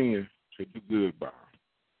continue to do good by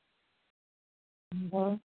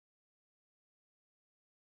them.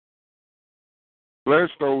 Bless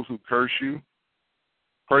those who curse you.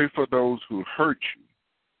 Pray for those who hurt you.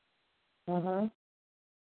 I'm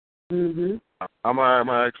going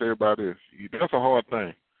to ask everybody this. That's a hard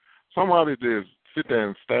thing. Somebody just sit there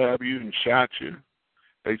and stab you and shot you.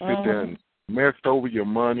 They sit there and messed over your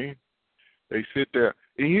money. They sit there.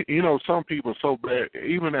 And you know, some people are so bad,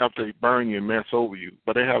 even after they burn you and mess over you,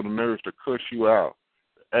 but they have the nerve to cuss you out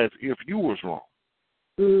as if you was wrong.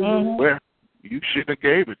 Well, you shouldn't have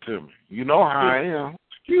gave it to me. You know how I am.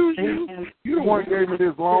 Excuse you. You the one who gave me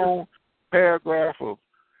this long paragraph of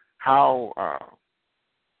how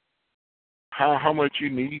much you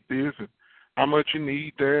need this and how much you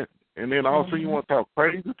need that, and then also you want to talk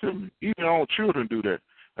crazy to me. Even your own children do that.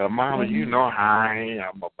 Mama, you know how I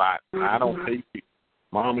am about. I don't hate you.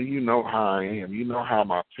 Mama, you know how I am. You know how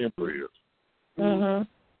my temper is.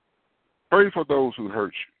 Pray for those who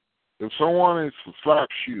hurt you. If someone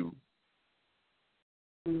slaps you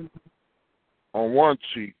on one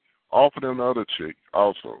cheek, offer them the other cheek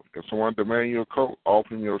also. If someone demands your coat, offer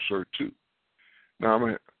them your shirt too. Now,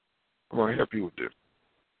 I'm going to help you with this.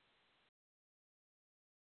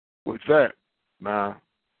 With that, now,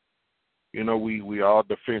 you know, we are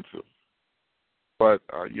defensive. But,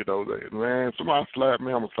 you know, man, somebody slap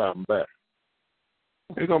me, I'm going to slap them back.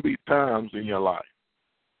 There's going to be times in your life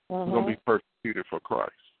you're going to be persecuted for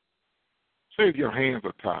Christ. Say if your hands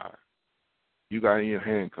are tied, you got in your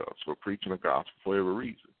handcuffs for preaching the gospel for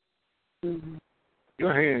every reason.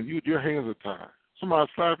 Your hands are tied.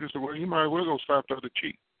 Somebody slap you, so well, you might as well go slap the other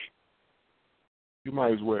cheek. You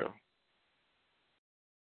might as well.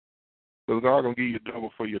 Because God going to give you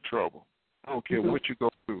double for your trouble. I don't care what you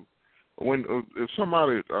go through. If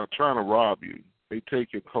somebody trying to rob you, they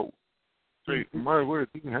take your coat. Say, might as well,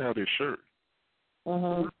 you can have this shirt.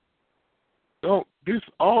 Don't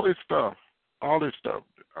all this stuff,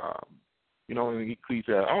 you know, in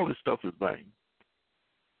Ecclesiastes, all this stuff is vain.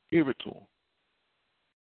 Give it to them.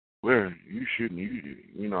 Well, you shouldn't.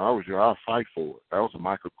 You know, I'll fight for it. That was a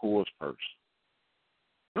Michael Kors purse.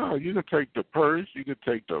 No, you can take the purse. You can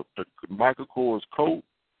take the Michael Kors coat.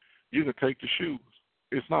 You can take the shoes.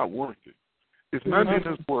 It's not worth it. It's nothing in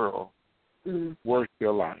this world worth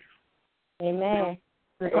your life. Amen.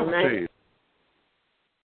 I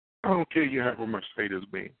don't care you have a Mercedes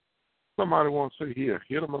Benz. Somebody wants to say, here,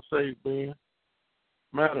 hit a Mercedes Benz.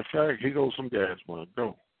 Matter of fact, here goes some gas money.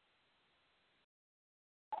 Go.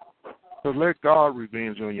 So let God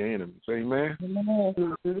revenge on your enemies. Amen?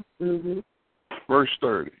 Verse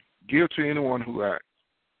 30. Give to anyone who asks.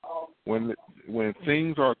 When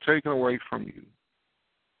things are taken away from you,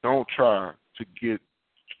 don't try to get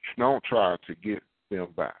them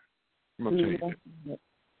back. I'm going to tell you that.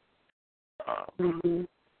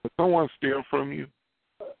 If someone steals from you,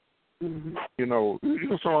 you know,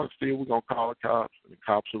 someone steals, we're going to call the cops, and the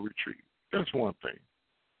cops will retrieve. That's one thing.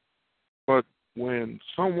 But when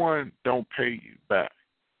someone don't pay you back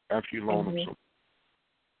after you loan them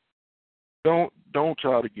something, don't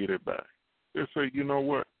try to get it back. Just say, you know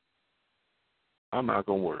what? I'm not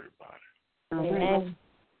going to worry about it.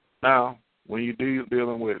 Now, when you're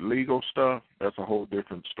dealing with legal stuff, that's a whole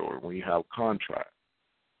different story. When you have contracts.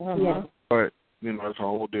 But, you know, it's a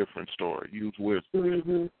whole different story. Use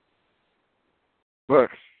wisdom. But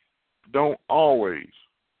don't always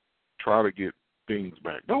try to get things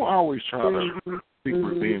back. Don't always try to seek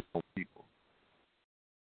revenge on people.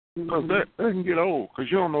 Because that can get old,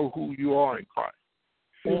 because you don't know who you are in Christ.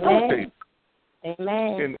 Amen.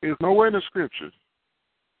 And there's nowhere in the scriptures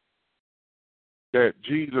that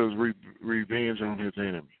Jesus revenge on his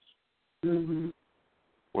enemies.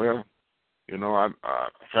 Well, you know,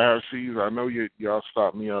 Pharisees, I know y'all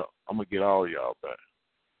stop me up. I'm going to get all y'all back.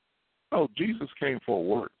 No, Jesus came for a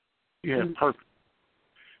work. He had purpose.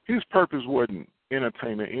 His purpose wasn't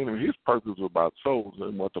entertain the enemy. His purpose was about souls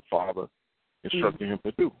and what the Father instructed him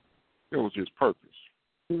to do. It was his purpose.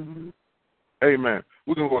 Amen.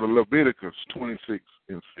 we're going to go to Leviticus 26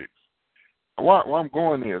 and 6. Where I'm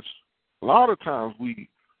going is, a lot of times we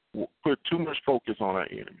put too much focus on our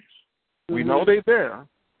enemies. We know they're there,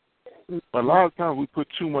 but a lot of times we put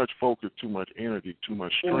too much focus, too much energy, too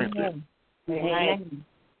much strength in.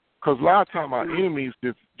 Because a lot of times our enemies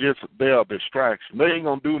just they're a distraction. They ain't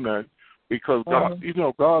gonna do nothing because God,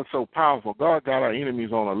 God's so powerful. God got our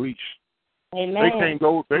enemies on a leash. Amen.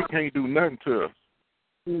 They can't do nothing to us.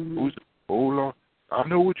 We say, oh Lord, I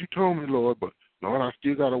know what you told me, Lord, but Lord, I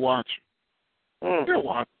still gotta watch you. Still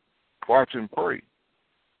watch and pray.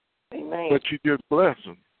 Amen. But you just bless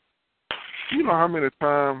them. You know how many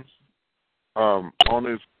times on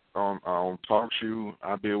Talk Show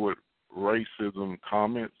I deal with racism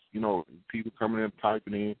comments, people coming in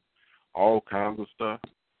typing in all kinds of stuff.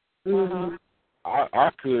 I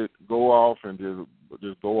could go off and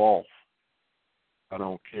just go off. I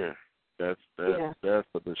don't care. That's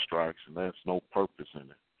a distraction. There's no purpose in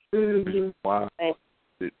it. Why?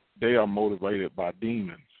 They are motivated by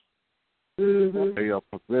demons. They are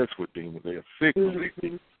possessed with demons. They are sick with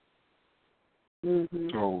demons.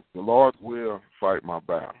 So the Lord will fight my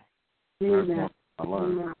battle. That's what I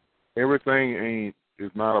learned. Everything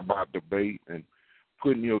is not about debate and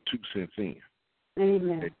putting your 2 cents in.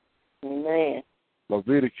 Amen.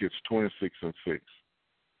 Leviticus 26 and 6.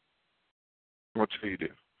 I'm going to tell you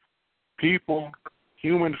this. People,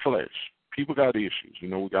 human flesh, people got issues. We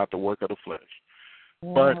got the work of the flesh.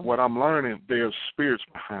 But what I'm learning, there's spirits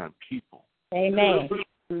behind people. Amen.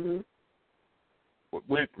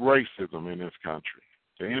 With racism in this country,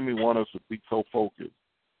 the enemy wants us to be so focused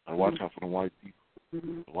and watch out for the white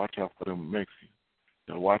people, watch out for them Mexicans,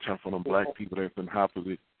 watch out for them black people that's in high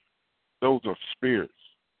position. Those are spirits.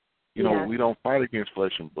 We don't fight against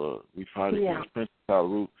flesh and blood. We fight against principal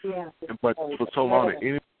roots. But for so long, the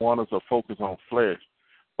enemy wants us to focus on flesh.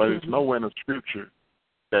 But it's nowhere in the scripture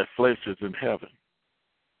that flesh is in heaven.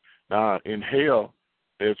 Now, in hell,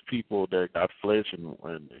 there's people that got flesh and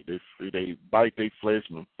they bite their flesh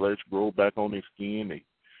and the flesh grow back on their skin.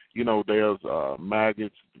 There's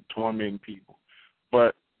maggots tormenting people.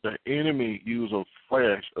 But the enemy uses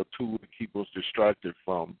flesh, a tool to keep us distracted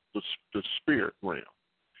from the spirit realm,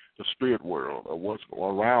 the spirit world, or what's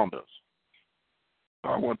around us.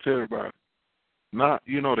 I want to tell everybody,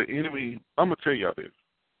 the enemy, I'm going to tell y'all this.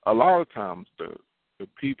 A lot of times the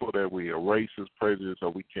people that we are racist, prejudiced, or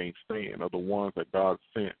we can't stand are the ones that God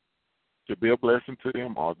sent to be a blessing to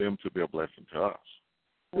them or them to be a blessing to us.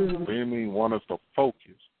 The enemy wants us to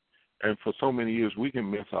focus. And for so many years, we can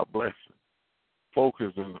miss our blessing.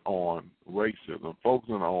 Focusing on racism,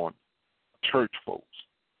 focusing on church folks.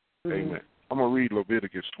 Amen. I'm going to read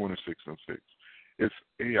Leviticus 26 and 6.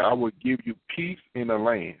 I will give you peace in the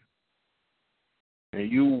land,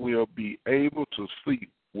 and you will be able to sleep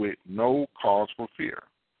with no cause for fear.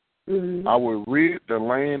 I will rid the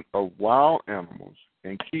land of wild animals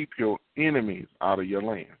and keep your enemies out of your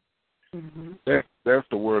land. That's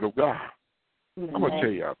the word of God. I'm going to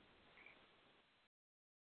tell you,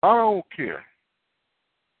 I don't care.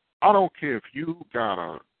 I don't care if you got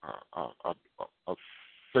a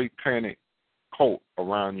satanic cult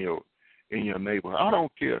around in your neighborhood. I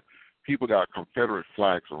don't care if people got Confederate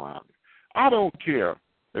flags around you. I don't care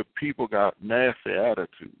if people got nasty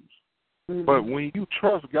attitudes. But when you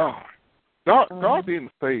trust God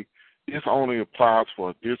didn't say this only applies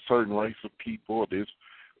for this certain race of people.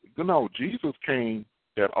 No, Jesus came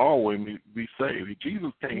that all women be saved.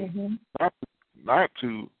 Jesus came not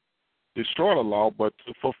to destroy the law, but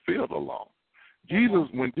to fulfill the law.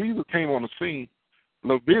 When Jesus came on the scene,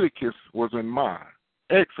 Leviticus was in mind.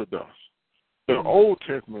 Exodus, the Old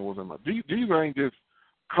Testament was in mind. Jesus ain't just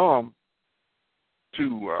come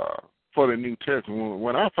for the New Testament.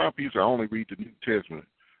 When I find people that only read the New Testament,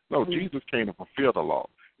 no, Jesus came to fulfill the law.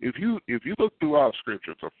 If you look throughout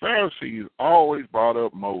Scripture, the Pharisees always brought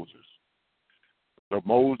up Moses. The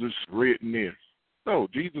Moses written this. No,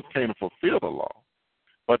 Jesus came to fulfill the law.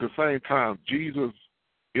 But at the same time, Jesus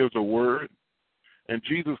is the Word, and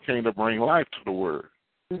Jesus came to bring life to the Word.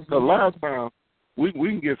 So a lot of times, we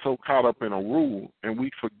can get so caught up in a rule, and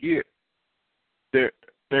we forget that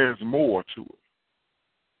there's more to it.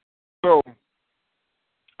 So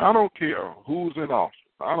I don't care who's in office.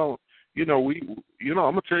 I'm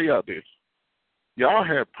gonna tell y'all this. Y'all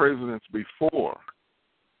had presidents before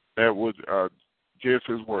that was just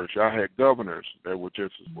as worse. Y'all had governors that were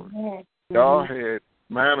just as worse. Y'all had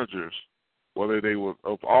managers, whether they were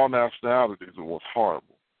of all nationalities, it was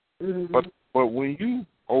horrible. But when you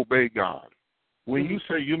obey God, when you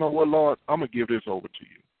say, you know what, Lord, I'm gonna give this over to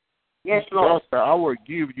you. Yes, Lord. God said, I will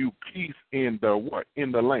give you peace in the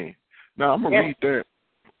land. Now I'm gonna read that.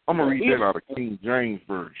 I'm going to read that out of King James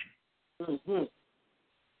Version. Mm-hmm.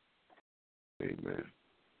 Amen.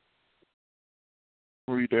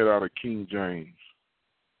 Read that out of King James.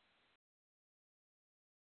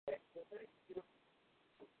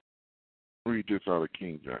 Read this out of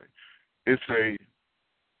King James. It says,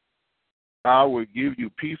 I will give you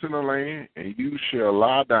peace in the land, and you shall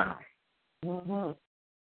lie down. Mm-hmm.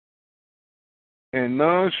 And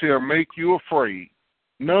none shall make you afraid.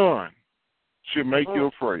 None shall make you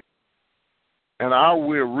afraid. And I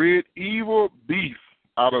will rid evil beasts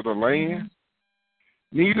out of the land.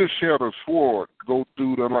 Neither shall the sword go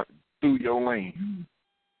through your land.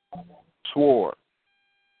 Sword,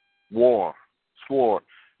 war, sword.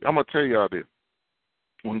 I'm gonna tell y'all this: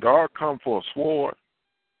 when God comes for a sword,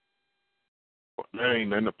 there ain't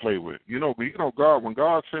nothing to play with. You know, God. When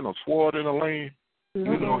God sends a sword in the land,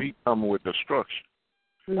 you know He coming with destruction.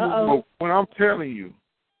 But when I'm telling you,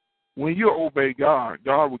 when you obey God,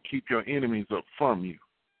 God will keep your enemies up from you.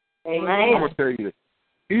 Amen. I'm gonna tell you that.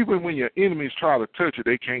 Even when your enemies try to touch you,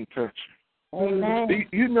 they can't touch you. Amen.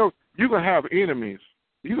 You know, you're going to have enemies.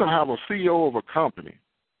 You're going to have a CEO of a company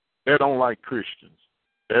that don't like Christians,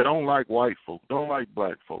 that don't like white folk, don't like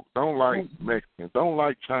black folk, don't like Mexicans, don't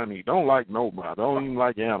like Chinese, don't like nobody, don't even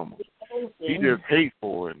like animals. He just hates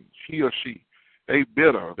for it. And he or she, they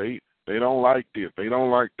bitter. They don't like this. They don't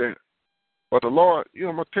like that. But the Lord, you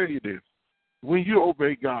know, I'm going to tell you this. When you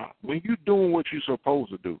obey God, when you're doing what you're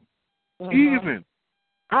supposed to do, even,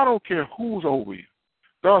 I don't care who's over you.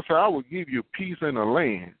 God said, I will give you peace in the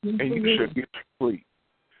land, and you shall get free.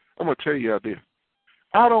 I'm going to tell you this.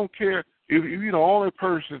 I don't care if you're the only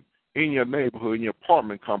person in your neighborhood, in your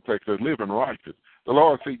apartment complex that's living righteous. The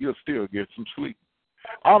Lord said you'll still get some sleep.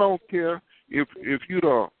 I don't care if you're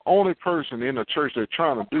the only person in the church that's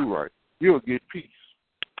trying to do right. You'll get peace.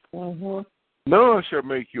 None shall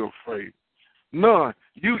make you afraid. None.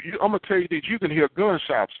 I'm gonna tell you this: you can hear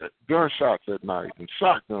gunshots at night, and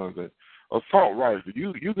shotguns and assault rifles.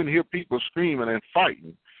 You can hear people screaming and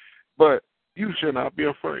fighting, but you should not be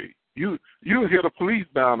afraid. You hear the police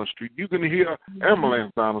down the street. You can hear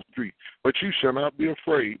ambulance down the street, but you shall not be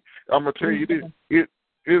afraid. I'm gonna tell you this: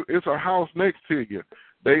 it's a house next to you.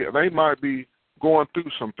 They might be going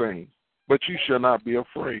through some things, but you shall not be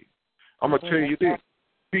afraid. I'm gonna tell you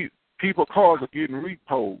this: people cars are getting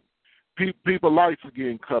repoed. People lights are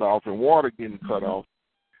getting cut off and water getting cut off.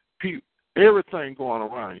 Everything going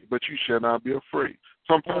around you, but you shall not be afraid.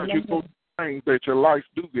 Sometimes you go through things that your lights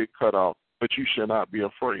do get cut off, but you shall not be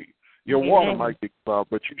afraid. Your water might get cut off,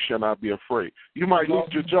 but you shall not be afraid. You might lose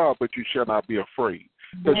your job, but you shall not be afraid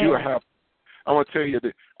because you have. I'm gonna tell you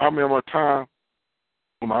that I remember a time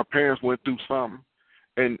when my parents went through something,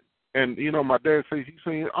 and you know my dad said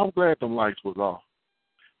I'm glad them lights was off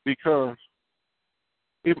because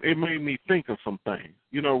it made me think of some things.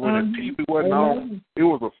 You know, when the TV wasn't on, it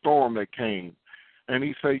was a storm that came. And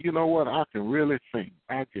he said, you know what, I can really think.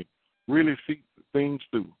 I can really see things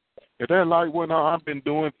through. If that light went on, I've been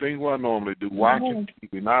doing things what I normally do, watching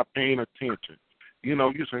TV, not paying attention. You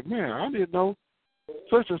know, you say, man, I didn't know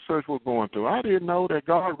such and such was going through. I didn't know that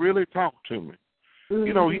God really talked to me.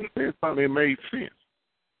 You know, he said something that made sense.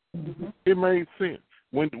 It made sense.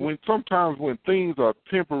 When sometimes when things are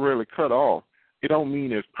temporarily cut off, it don't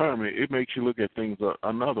mean it's permanent. It makes you look at things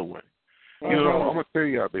another way. You know, I'm gonna tell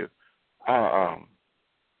you out this. I'm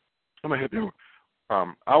gonna hit you.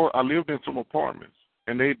 I lived in some apartments,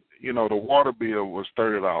 and they, you know, the water bill was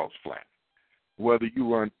 $30 flat. Whether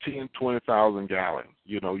you run 10,000-20,000 gallons,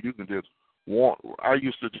 you know, you can just I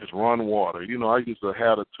used to just run water. You know, I used to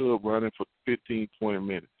have a tub running for 15-20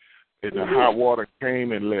 minutes, and the hot water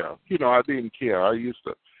came and left. You know, I didn't care. I used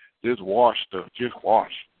to just wash.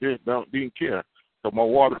 Didn't care. So my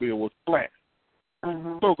water bill was flat.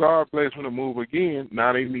 So God blessed me to move again.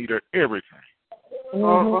 Now they meter everything.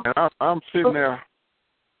 And I'm sitting there,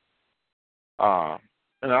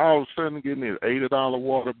 and all of a sudden getting this $80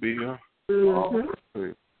 water bill.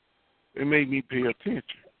 It made me pay attention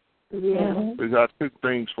because I took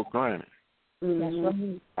things for granted.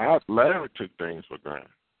 Larry took things for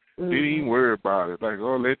granted. Didn't even worry about it. Like,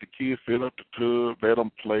 oh, let the kids fill up the tub, let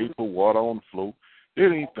them play, put water on the floor. They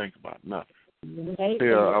didn't even think about nothing.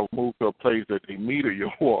 I moved to a place that they meter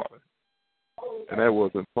your water, and that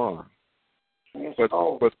wasn't fun. But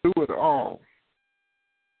through it all,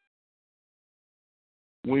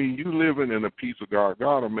 when you living in the peace of God,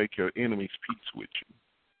 God will make your enemies peace with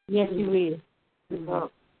you. Yes, He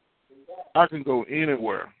will. I can go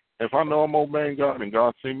anywhere. If I know I'm obeying God and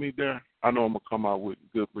God sent me there, I know I'm going to come out with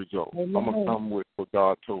good results. I'm going to come with what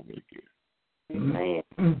God told me to give. Amen.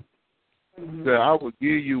 That I will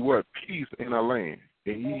give you what? Peace in the land,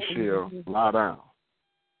 and ye shall lie down.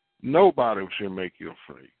 Nobody should make you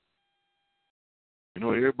afraid. You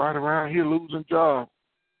know, everybody around here losing jobs.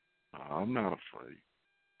 I'm not afraid.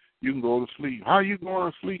 You can go to sleep. How you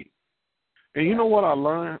going to sleep? And you know what I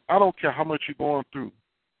learned? I don't care how much you're going through.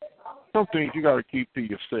 Some things you got to keep to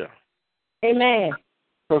yourself. Amen.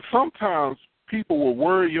 Because sometimes people will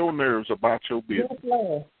worry your nerves about your business. Yes,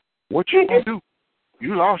 Lord. What you going to do?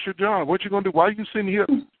 You lost your job. What you going to do? Why are you sitting here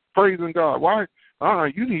praising God? Why?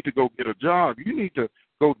 You need to go get a job. You need to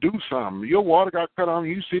go do something. Your water got cut on.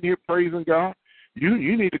 You sitting here praising God.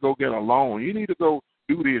 You need to go get a loan. You need to go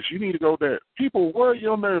do this. You need to go that. People worry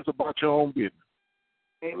your nerves about your own business.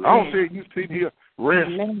 Amen. I don't say you sit here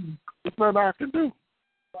rest. Amen. There's nothing I can do.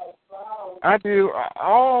 I did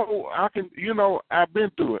all I can. You know, I've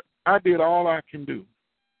been through it. I did all I can do.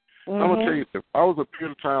 I'm gonna tell you this. I was a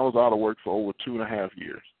period of time. I was out of work for over 2.5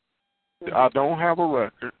 years. I don't have a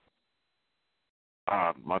record.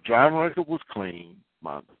 My driving record was clean.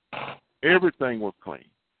 Everything was clean.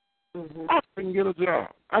 I couldn't get a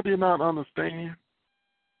job. I did not understand.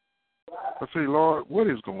 I say, Lord, what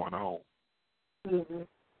is going on?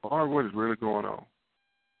 Lord, what is really going on?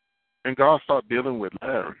 And God started dealing with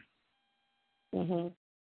Larry.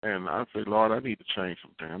 And I say, Lord, I need to change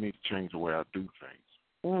something. I need to change the way I do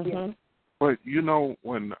things. But, you know,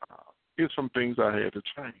 when it's some things I had to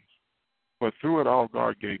change. But through it all,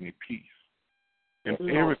 God gave me peace. And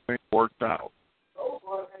everything worked out.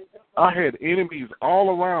 I had enemies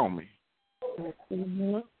all around me.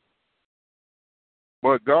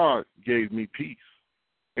 But God gave me peace.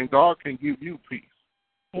 And God can give you peace.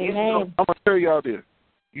 Amen. I'm going to tell y'all this.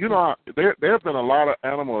 You know, there have been a lot of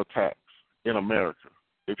animal attacks in America.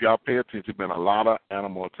 If y'all pay attention, there's been a lot of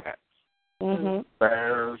animal attacks.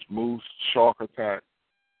 Bears, moose, shark attacks.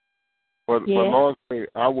 But Lord said,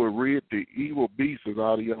 I will rid the evil beasts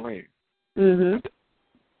out of your land.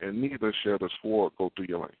 And neither shall the sword go through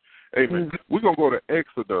your land. Amen. We're going to go to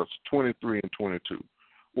Exodus 23 and 22.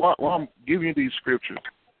 Well, I'm giving you these scriptures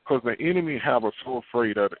because the enemy have us so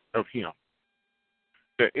afraid of him.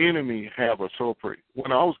 The enemy have us so afraid.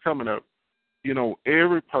 When I was coming up, you know,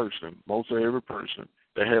 every person, most of every person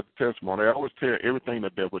that had the testimony, they always tell everything the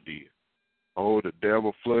devil did. Oh, the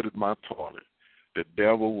devil flooded my toilet. The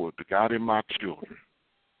devil got in my children.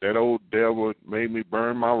 That old devil made me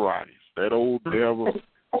burn my rice. That old devil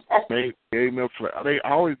gave me a flat. They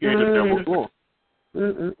always gave the devil glory.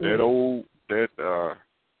 That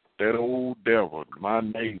old devil, my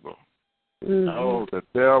neighbor. Oh, the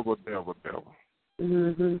devil.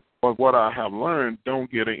 But what I have learned,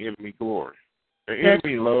 don't get an enemy glory. The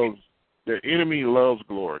enemy loves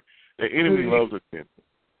glory. The enemy loves attention.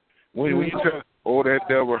 When you tell, oh, that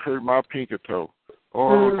devil hurt my pinky toe.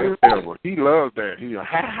 Oh, that devil, he loves that. He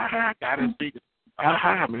got his pinky.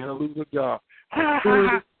 Man, I lose a job.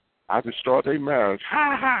 I destroyed their marriage.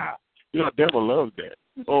 You know, the devil loves that.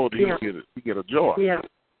 Oh, he get a joy.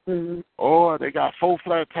 Oh, they got 4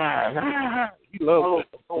 flat tires. He loves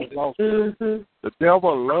that. The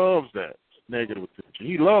devil loves that negative attention.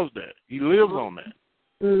 He loves that. He lives on that.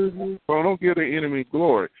 So don't give the enemy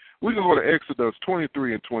glory. We can go to Exodus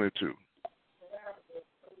 23 and 22.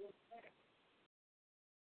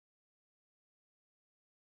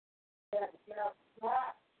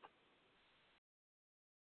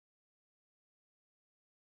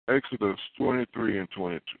 Exodus 23 and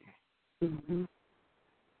 22.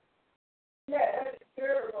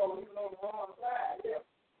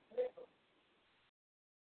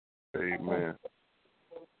 Amen.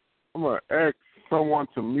 I'm going to ask someone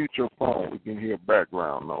to mute your phone. We can hear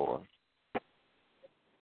background noise.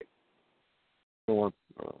 Amen.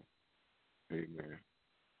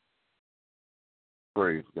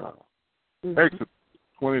 Praise God. Exodus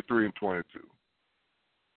 23 and 22.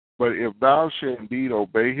 But if thou shalt indeed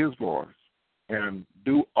obey his voice and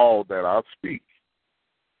do all that I speak,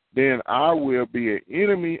 then I will be an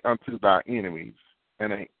enemy unto thy enemies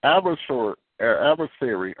and an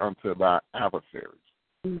adversary unto thy adversaries.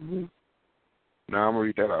 Now I'm going to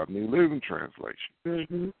read that out of New Living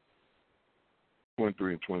Translation.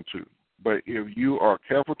 23 and 22. But if you are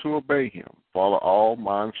careful to obey him, follow all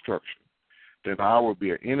my instructions, then I will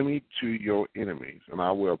be an enemy to your enemies, and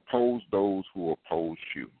I will oppose those who oppose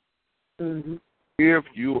you. If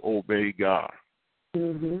you obey God.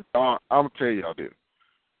 I'm going to tell y'all this.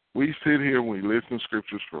 We sit here and we listen to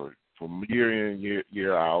scriptures from year in,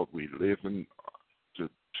 year out. We listen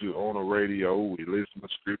to on the radio. We listen to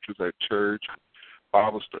scriptures at church,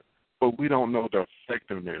 Bible study. But we don't know the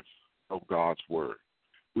effectiveness of God's word.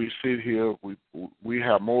 We sit here, we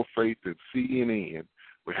have more faith in CNN.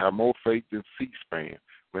 We have more faith in C-SPAN.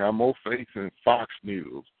 We have more faith in Fox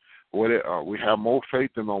News. We have more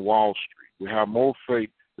faith in on Wall Street. We have more faith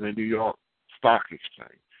the New York Stock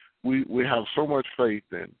Exchange. We have so much faith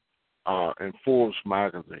in Forbes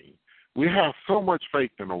magazine. We have so much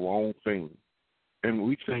faith in the wrong thing, and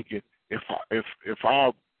we thinking if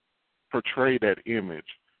I portray that image,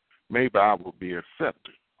 maybe I will be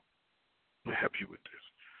accepted. Let me help you with this.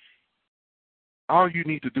 All you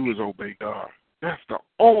need to do is obey God. That's the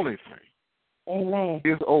only thing. Amen.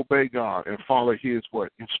 Is obey God and follow His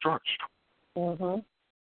what? Instruction. Mm-hmm.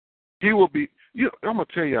 He will be. I'm gonna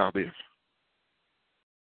tell y'all this.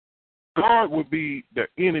 God will be the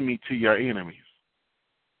enemy to your enemies.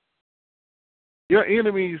 Your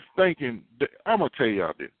enemies thinking. I'm gonna tell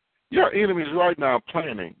y'all this. Your enemies right now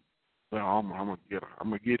planning. Well, I'm gonna get her. I'm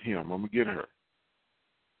gonna get him. I'm gonna get her.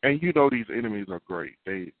 And you know these enemies are great.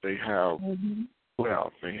 They have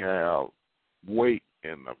wealth. They have weight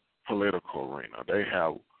in the political arena. They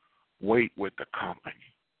have weight with the company.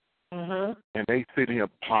 Mm-hmm. And they sit here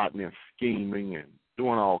plotting and scheming and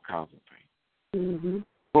doing all kinds of things. Mm-hmm.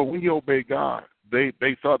 But when you obey God, they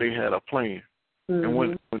thought they had a plan.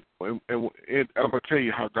 Mm-hmm. And I'm gonna tell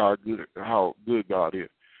you how good God is.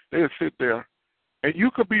 They'll sit there, and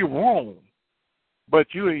you could be wrong,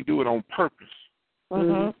 but you ain't do it on purpose.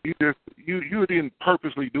 Mm-hmm. You didn't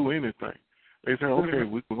purposely do anything. They say, okay,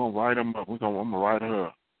 we're gonna write them up. I'm gonna write her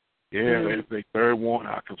up. Yeah, they third one,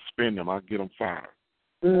 I can spend them. I get them fired.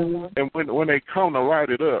 Mm-hmm. And when they come to write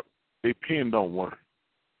it up, their pen don't work.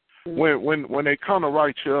 Mm-hmm. When they come to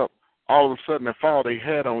write you up, all of a sudden the file they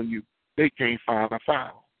had on you, they can't find a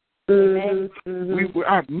file. Mm-hmm.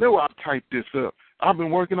 I knew I typed this up. I've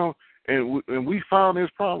been working on, and we found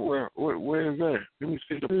this problem. Where is that? Let me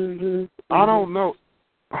see the. I don't know.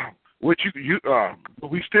 What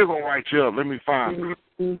we still gonna write you up. Let me find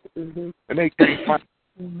it. And they can't find.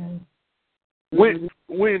 When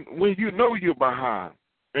you know you're behind,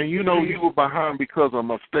 and you know you were behind because of a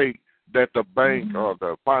mistake that the bank or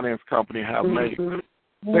the finance company have made,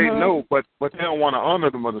 they know, but they don't want to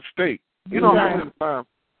honor the mistake. You know how many times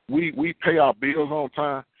we pay our bills on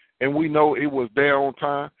time, and we know it was there on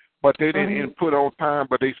time, but they didn't input on time,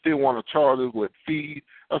 but they still want to charge us with fees.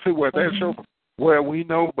 I said, well, that's your. Well, we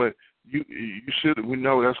know, but you should. We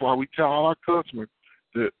know that's why we tell all our customers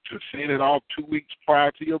to send it off 2 weeks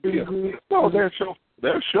prior to your bill. No, that's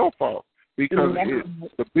your fault because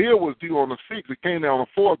the bill was due on the 6th. It came down on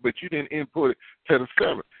the 4th, but you didn't input it to the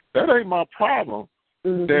 7th. That ain't my problem.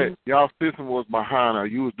 That y'all system was behind or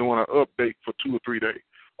you was doing an update for 2 or 3 days.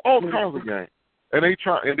 All kinds of games. And they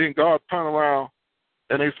try, and then God turn around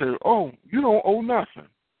and they say, "Oh, you don't owe nothing."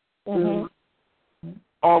 Or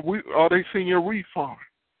they send you a refund.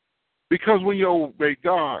 Because when you obey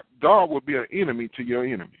God, God will be an enemy to your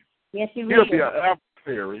enemies. Yes, He will. He'll be an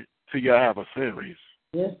adversary to your adversaries.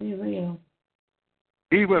 Yes, He will.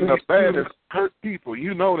 Even the baddest hurt people,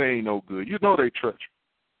 you know they ain't no good. You know they treacherous.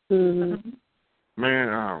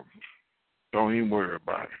 Man, don't even worry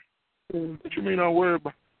about it. What you mean don't worry about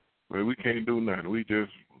it? Well, we can't do nothing. We're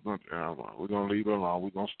going to leave it alone. We're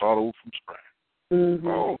going to start over from scratch.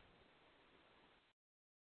 Oh,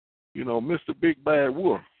 you know, Mr. Big Bad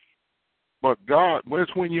Wolf. But God,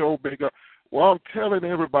 that's when you obey God. Well, I'm telling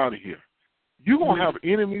everybody here, you're going to have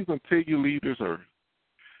enemies until you leave this earth.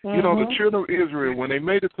 You know, the children of Israel, when they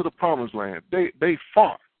made it to the promised land, they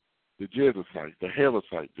fought the Jebusites, the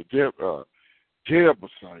Hevites, the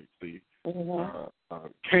Jebusites, the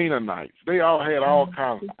Canaanites. They all had all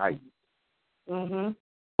kinds of fights.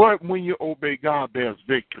 But when you obey God, there's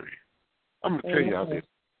victory. I'm going to tell you how this.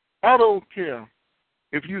 I don't care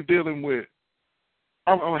if you're dealing with,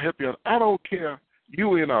 I'm going to help you out. I don't care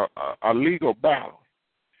you in a legal battle.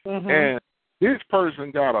 And this person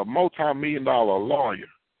got a multi-million-dollar lawyer,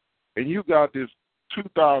 and you got this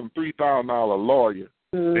 $2,000, $3,000 lawyer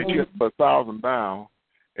that just put $1,000 down,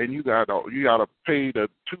 and you got to pay the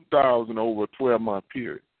 $2,000 over a 12-month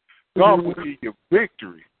period. God will give you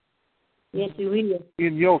victory. Yes, He will.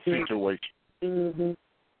 In your situation.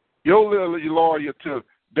 Your little lawyer to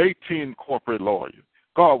they 10 corporate lawyers,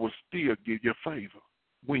 God will still give you favor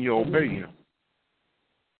when you obey Him.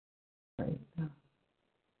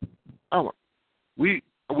 We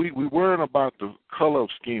worrying about the color of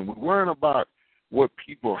skin. We're worrying about what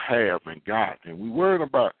people have and got, and we're worrying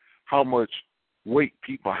about how much weight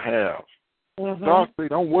people have. God say,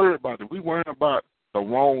 don't worry about it. We're worrying about the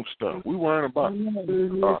wrong stuff. We're worrying about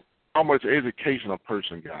how much education a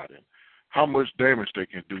person got and how much damage they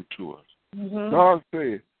can do to us. God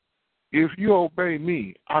said, if you obey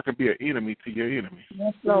me, I can be an enemy to your enemies.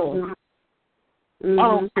 Yes, Lord. I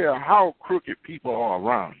don't care how crooked people are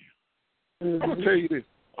around you. I'm going to tell you this.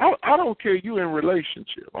 I don't care if you're in a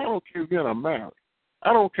relationship. I don't care if you're in a marriage.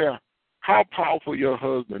 I don't care how powerful your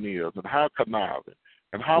husband is and how conniving.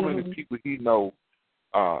 And how many people he know,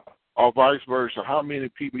 or vice versa, how many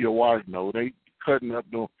people your wife know, they cutting up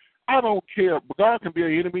doing. I don't care, but God can be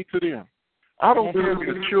an enemy to them. I don't care if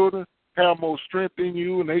your children have more strength than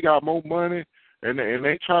you and they got more money and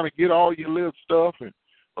they trying to get all your little stuff and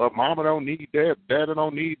mama don't need that, daddy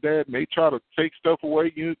don't need that, and they try to take stuff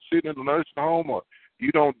away. You sit in the nursing home or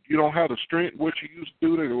you don't have the strength what you used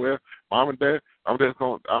to do. Well, mom and dad,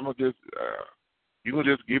 you can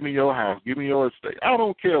just give me your house, give me your estate. I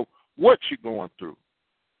don't care what you're going through.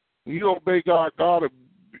 When you obey God, God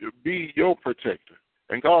will be your protector,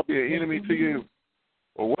 and God be an enemy to you.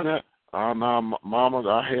 Well, what happened? No, mama,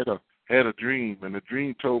 I had a dream, and the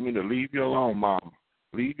dream told me to leave you alone, mama.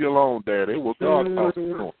 Leave you alone, Dad. It was God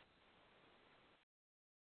talking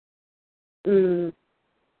to him.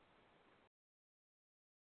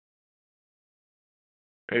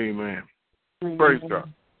 Amen. Praise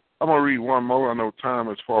God. I'm going to read one more. I know time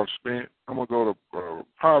is far spent. I'm going to go to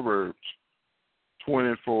Proverbs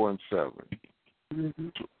 24 and 7.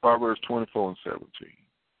 Proverbs 24 and 17.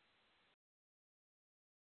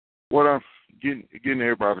 What I'm getting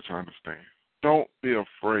everybody to understand, don't be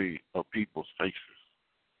afraid of people's faces.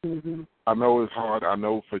 I know it's hard. I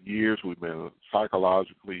know for years we've been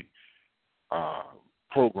psychologically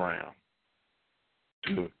programmed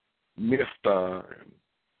to Mr. and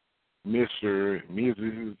Mr. and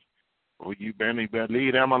Mrs. Well, you better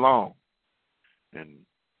leave them alone. And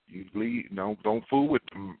you don't fool with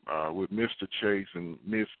them, with Mr. Chase and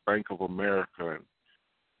Miss Bank of America and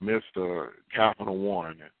Mr. Capital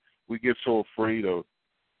One. And we get so afraid of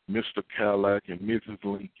Mr. Cadillac and Mrs.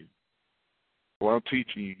 Lincoln. Well, I'm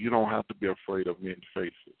teaching you, you don't have to be afraid of men's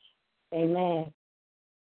faces. Amen.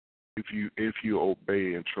 If you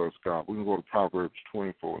obey and trust God. We can go to Proverbs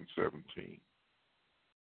 24 and 17.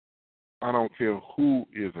 I don't care who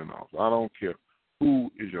is in office. I don't care who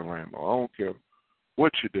is your landlord. I don't care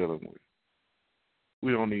what you're dealing with.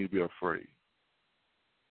 We don't need to be afraid.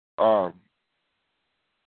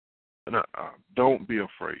 Don't be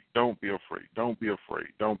afraid. Don't be afraid. Don't be afraid.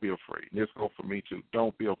 Don't be afraid. This go for me too.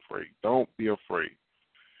 Don't be afraid. Don't be afraid.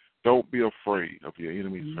 Don't be afraid of your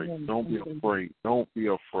enemy's face. Don't be afraid. Don't be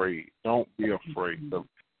afraid. Don't be afraid.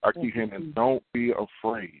 I keep hearing that. Don't be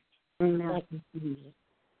afraid.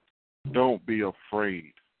 Don't be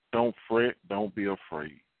afraid. Don't fret. Don't be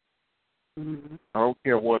afraid. I don't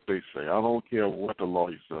care what they say. I don't care what the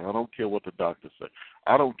lawyer says. I don't care what the doctor says.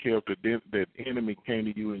 I don't care if that enemy came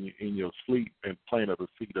to you in your sleep and planted a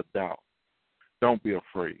seed of doubt. Don't be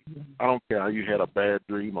afraid. I don't care how you had a bad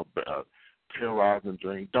dream, a terrorizing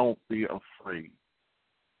dream. Don't be afraid.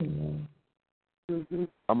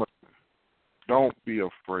 Don't be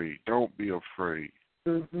afraid. Don't be afraid.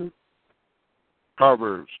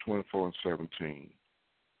 Proverbs 24 and 17.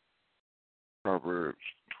 Proverbs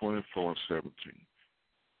 24 and 17.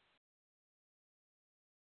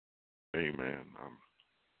 Amen.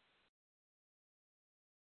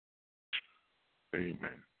 Amen.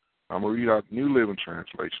 I'm going to read out the New Living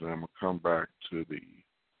Translation, and I'm going to come back to the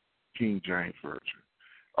King James Version.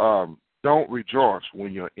 Don't rejoice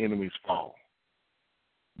when your enemies fall.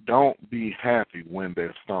 Don't be happy when they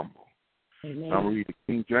stumble. Amen. I'm going to read the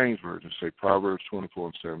King James Version, say Proverbs 24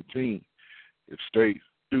 and 17. It states,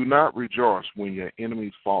 do not rejoice when your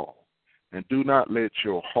enemies fall, and do not let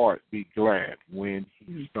your heart be glad when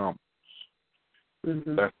he stumbles.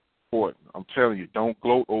 That's important. I'm telling you, don't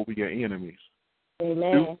gloat over your enemies.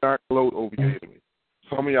 Amen. Do not gloat over your enemies.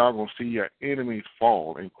 Some of y'all are going to see your enemies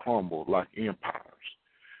fall and crumble like empires.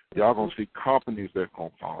 Y'all going to see companies that's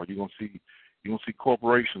going to fall. You're going to see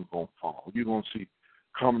corporations going to fall. You're going to see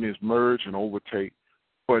companies merge and overtake,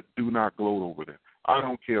 but do not gloat over them. I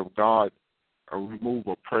don't care if God remove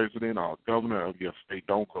a president or a governor of your state.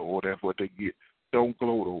 Don't gloat over. That's what they get. Don't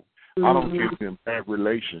gloat over. I don't care if it's in bad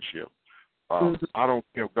relationship. I don't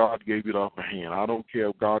care if God gave you the upper hand. I don't care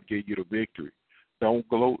if God gave you the victory. Don't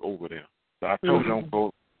gloat over them. So I told you don't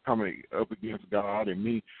go coming up against God and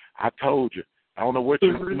me. I told you. I don't know what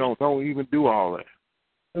you know. Don't even do all that.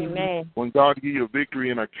 Amen. When God give you a victory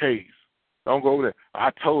in a case, don't go over there.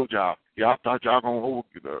 I told y'all. Y'all thought y'all gonna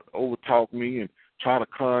overtalk me and try to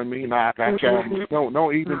con me. Now I got y'all.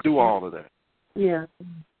 Don't even do all of that. Yeah.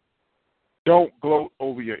 Don't gloat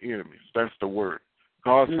over your enemies. That's the word.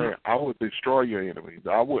 God said, I will destroy your enemies.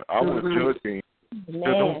 I will judge them.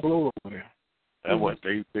 Don't gloat over them. That's what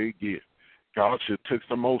they get. God should have took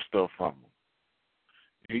some more stuff from them.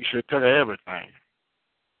 He should have took everything.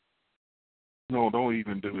 No, don't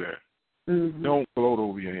even do that. Don't gloat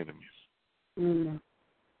over your enemies.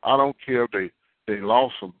 I don't care if they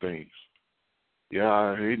lost some things.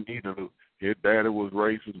 Yeah, his daddy was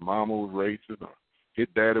racist, mama was racist, or his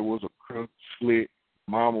daddy was a crook, slick,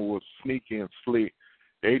 mama was sneaky and slick,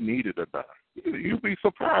 they needed to die. You'd be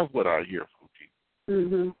surprised what I hear from people.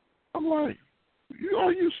 Mhm. I'm like,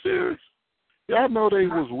 are you serious? Y'all know they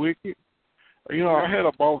was wicked. You know, I had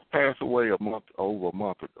a boss pass away over a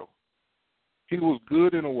month ago. He was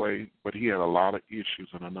good in a way, but he had a lot of issues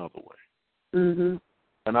in another way. Mhm.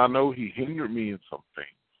 And I know he hindered me in some things.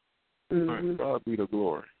 Mhm. But God be the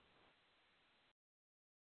glory.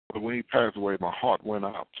 But when he passed away, my heart went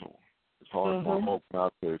out to him. His heart, my heart went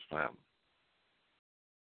out to his family.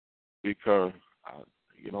 Because,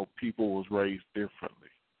 people was raised differently.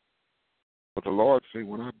 But the Lord said,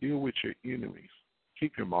 when I deal with your enemies,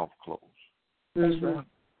 keep your mouth closed. That's right.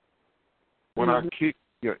 When I kick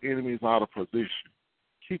your enemies out of position,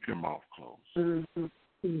 keep your mouth closed.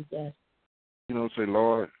 Jesus. Say,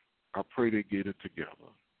 Lord, I pray they get it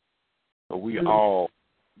together. But we all,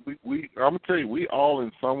 I'm going to tell you, we all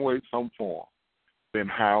in some way, some form, been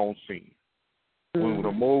high on sin. When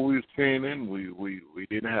the more we were sinning, we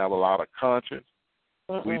didn't have a lot of conscience.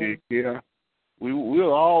 We didn't care. We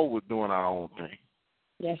all was doing our own thing.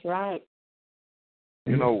 That's right.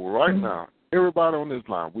 Right now, everybody on this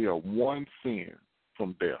line, we are one sin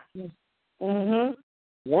from death.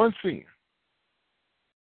 One sin.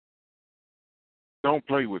 Don't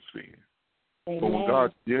play with sin. Amen. But when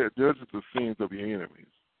God judges the sins of your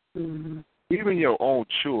enemies, even your own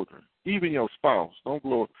children, even your spouse, don't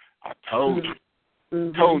go, I told you.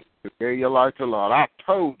 Told you to gave your life to the Lord. I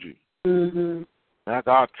told you. Now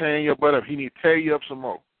God tearing your butt up. He need to tear you up some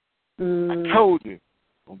more. I told you.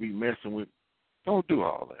 Don't be messing with. Don't do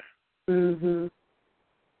all that.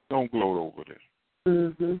 Don't gloat over that.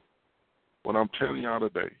 What I'm telling y'all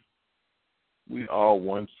today, we all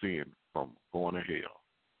one sin from going to hell.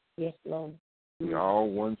 Yes, Lord. We all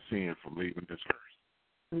one sin from leaving this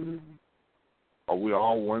earth. Or we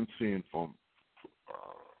all one sin from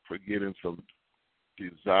forgetting some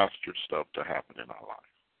disastrous stuff to happen in our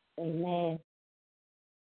life. Amen.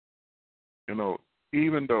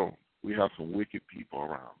 Even though we have some wicked people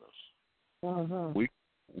around us,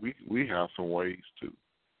 we have some ways too.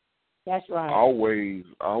 That's right. Our ways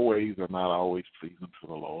are not always pleasing to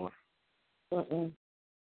the Lord.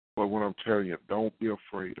 But what I'm telling you, don't be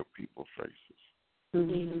afraid of people's faces.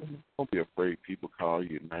 Don't be afraid people call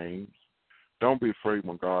you names. Don't be afraid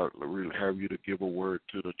when God really have you to give a word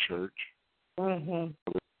to the church.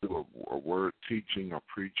 Do a word teaching or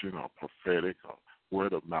preaching or prophetic or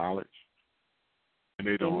word of knowledge. And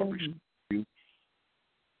they don't respect you.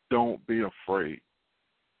 Don't be afraid.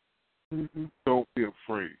 Don't be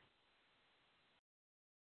afraid.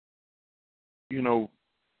 I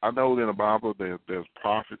know in the Bible there's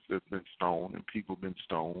prophets that's been stoned and people been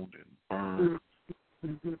stoned and burned.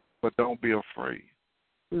 But don't be afraid.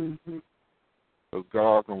 Because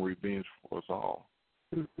God can revenge for us all.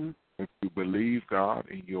 If you believe God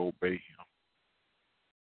and you obey Him.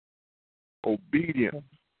 Obedience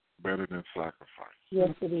better than sacrifice. Yes,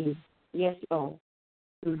 it is. Yes, Lord.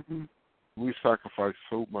 We sacrifice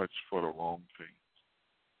so much for the wrong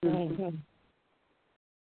things.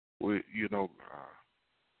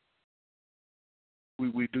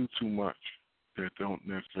 We do too much that don't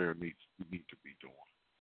necessarily need to be doing.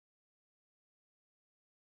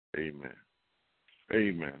 Amen.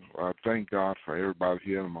 Amen. Well, I thank God for everybody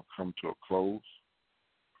here. I'm going to come to a close.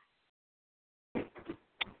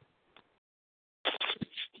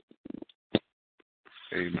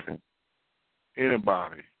 Amen.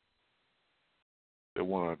 Anybody that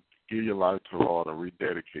want to give your life to the Lord or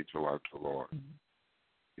rededicate your life to the Lord,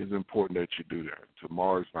 it's important that you do that.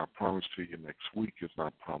 Tomorrow is not promised to you. Next week is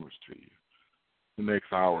not promised to you. The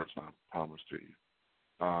next hour is not promised to you.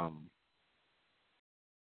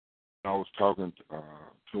 I was talking to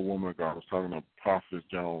a woman ago. I was talking to Prophet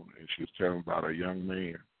Joan, and she was telling me about a young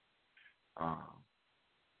man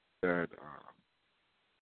that,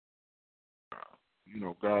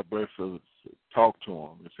 God bless us, talk to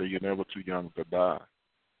him and say, you're never too young to die.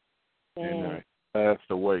 And he passed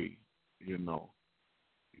away, He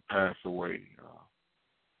passed away.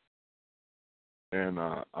 And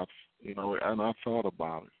I thought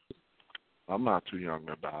about it. I'm not too young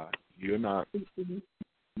to die. You're not.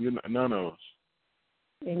 None of us.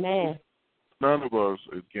 Amen. None of us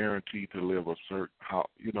is guaranteed to live a certain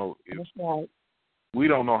That's right. We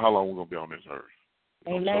don't know how long we're gonna be on this earth.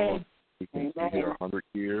 Amen. We can be here 100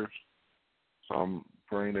 years. Some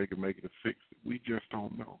praying they can make it to 60. We just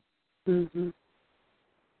don't know.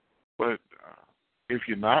 But if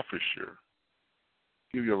you're not for sure,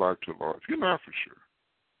 give your life to the Lord. If you're not for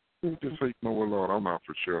sure, just say, Lord, I'm not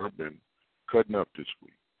for sure. I've been cutting up this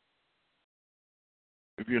week.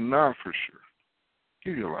 If you're not for sure,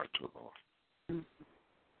 give your life to the Lord.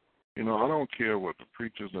 You know, I don't care what the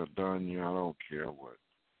preachers have done. You know, I don't care what.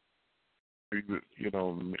 You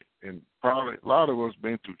know, and probably a lot of us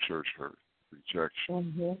been through church hurt, rejection.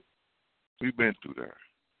 Mm-hmm. We've been through that.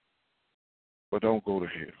 But don't go to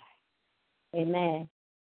hell. Amen.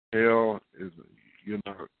 Hell is,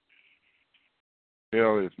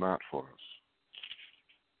 hell is not for us.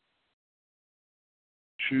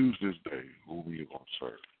 Choose this day who we are going to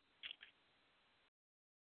serve.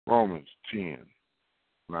 Romans 10,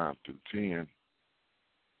 9 through 10.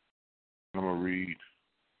 I'm going to read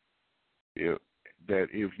that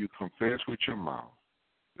if you confess with your mouth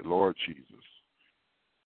the Lord Jesus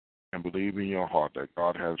and believe in your heart that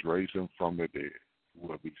God has raised him from the dead, you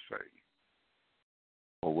will be saved.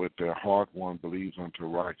 For with their heart one believes unto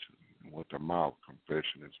righteousness, and with the mouth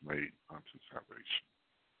confession is made unto salvation.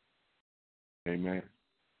 Amen.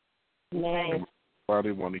 Amen.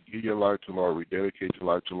 Everybody want to give your life to the Lord, rededicate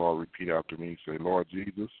your life to the Lord, repeat after me, say, Lord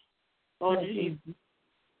Jesus, Lord Jesus,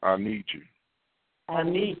 I need you. I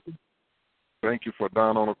need you. Thank you for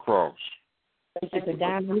dying on the cross Thank you for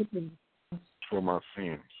dying on the cross for my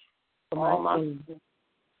sins. for my sins.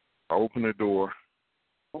 I open the door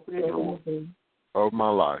Open the door of my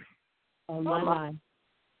life of my life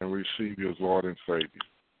and receive you as Lord and Savior.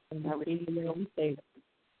 and receive you as Savior.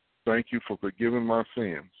 Thank you for forgiving my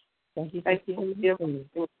sins Thank you for forgiving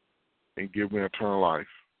me and give me eternal life.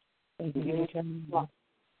 and give me eternal life.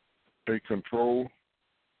 Take control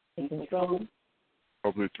Take control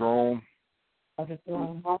of the throne of the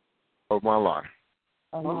throne of my life.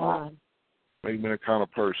 of my life. Make me the kind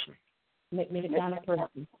of person Make me the kind of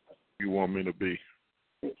person you want me to be.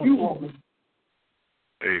 you want me.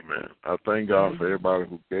 Amen. I thank God for everybody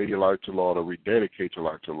who gave your life to the Lord or rededicate your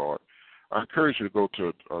life to the Lord. I encourage you to go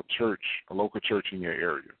to a church, a local church in your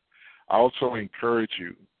area. I also encourage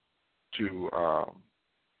you to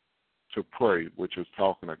pray, which is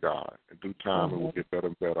talking to God. In due time, it will get better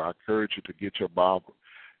and better. I encourage you to get your Bible.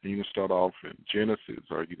 And you can start off in Genesis,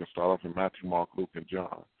 or you can start off in Matthew, Mark, Luke, and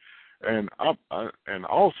John. And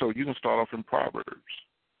also you can start off in Proverbs.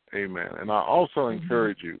 Amen. And I also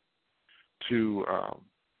encourage you to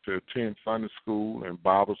attend Sunday school and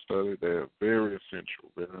Bible study. They're very essential,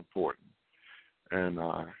 very important. And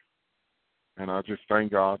I just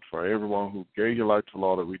thank God for everyone who gave your life to the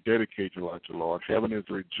Lord or rededicate your life to the Lord. Heaven is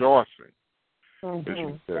rejoicing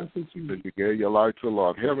that you gave your life to the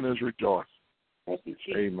Lord. Heaven is rejoicing. Thank you,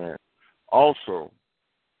 Jesus. Amen. Also,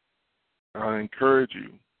 I encourage you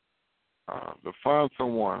to find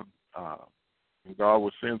someone, and God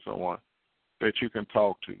will send someone that you can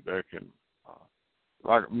talk to that can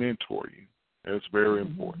like mentor you. It's very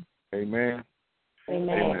important. Amen.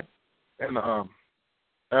 Amen. And as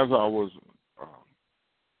I was,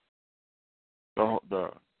 the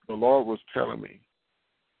Lord was telling me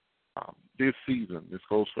this season, this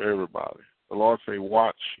goes for everybody. The Lord say,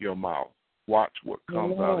 watch your mouth. Watch what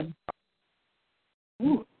comes out of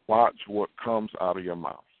your mouth. Watch what comes out of your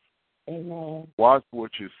mouth. Amen. Watch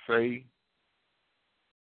what you say.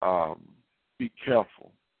 Be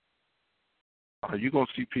careful. You're going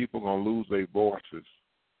to see people going to lose their voices.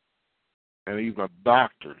 And even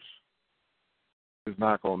doctors is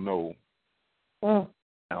not going to know the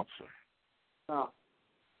answer.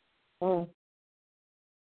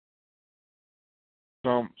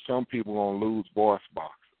 Some people are going to lose voice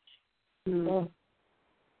boxes.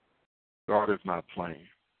 God is not playing.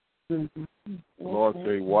 The Lord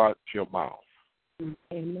say, watch your mouth.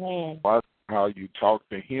 Amen. Watch how you talk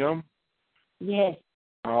to him. Yes.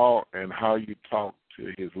 How you talk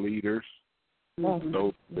to his leaders,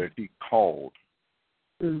 those that he called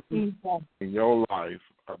in your life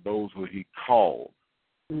are those who he called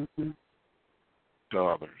to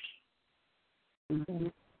others.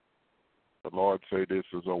 The Lord say this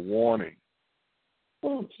is a warning.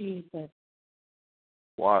 Oh, Jesus.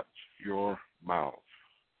 Watch your mouth.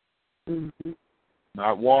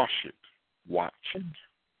 Not wash it. Watch it.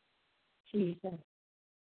 Jesus.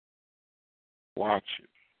 Watch it.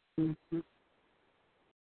 If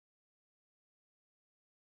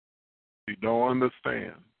you don't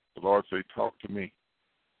understand, the Lord say, talk to me.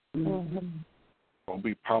 Don't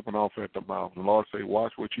be popping off at the mouth. The Lord say,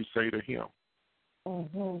 watch what you say to him.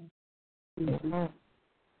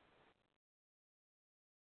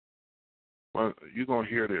 Well, you're going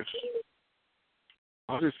to hear this.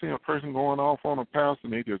 I just seen a person going off on a pastor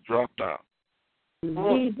and they just dropped out.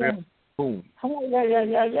 Boom.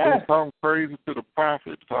 They're talking crazy to the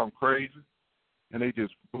prophet, talking crazy, and they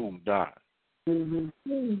just, boom, died. I'm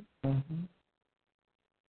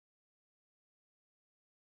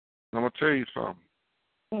going to tell you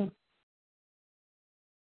something.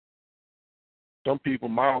 Some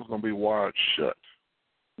people's mouths going to be wired shut.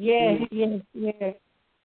 Yes, yes, yes.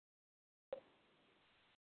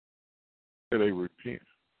 Till they repent.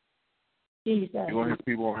 Jesus. You're going to hear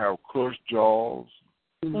people have crushed jaws,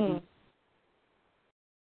 Mm.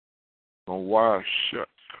 on wires shut.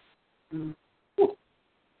 Till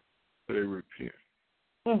they repent.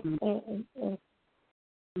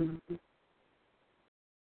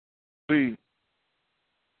 See,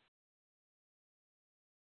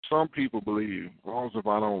 some people believe, as long as if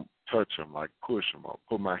I don't touch them, like push them or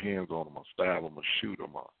put my hands on them or stab them or shoot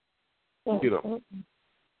them or hit them.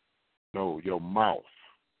 No, your mouth.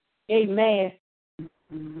 Amen.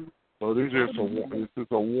 So this is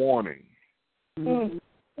a warning. You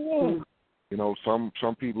know, some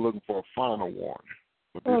people looking for a final warning,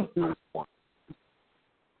 but this is not one.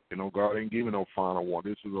 You know, God ain't giving no final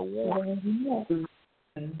warning. This is a warning.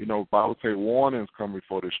 You know, the Bible say warnings come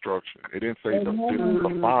before destruction. It didn't say this is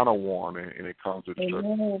the final warning and it comes to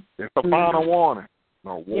destruction. It's the final warning.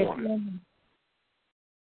 No, warning.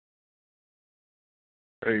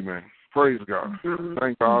 Amen. Praise God.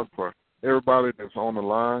 Thank God for everybody that's on the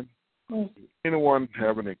line. Anyone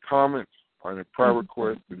have any comments or any prayer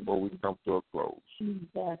requests before we come to a close?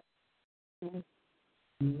 Thank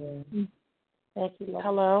you, Lord.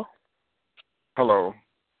 Hello. Hello.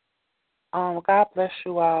 God bless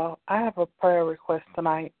you all. I have a prayer request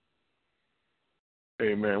tonight.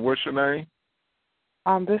 Amen. What's your name?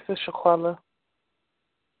 This is Shaquella.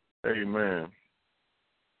 Amen.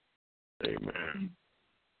 Amen.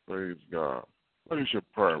 Praise God. What is your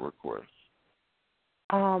prayer request?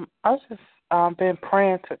 I've just been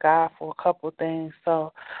praying to God for a couple of things,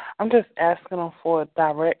 so I'm just asking Him for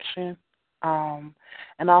direction, and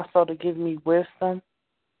also to give me wisdom.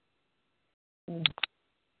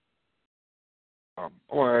 I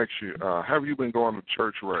want to ask you, have you been going to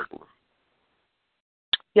church regularly?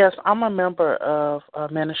 Yes, I'm a member of a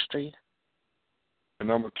ministry. And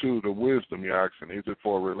number two, the wisdom you're asking, is it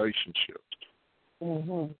for a relationship?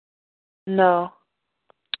 No.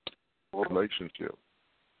 For a relationship.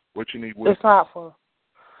 What you need wisdom? It's not for.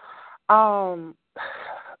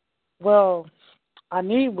 Well, I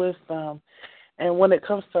need wisdom, and when it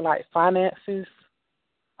comes to like finances,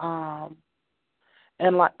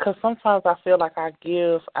 and like, cause sometimes I feel like I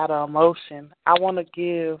give out of emotion. I want to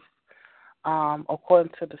give,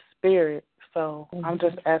 according to the Spirit. So I'm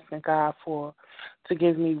just asking God to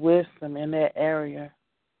give me wisdom in that area.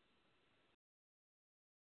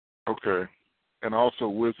 Okay. And also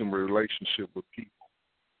wisdom in relationship with people.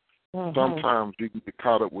 Sometimes you can get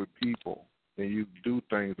caught up with people and you do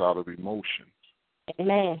things out of emotions.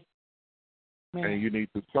 Amen. And you need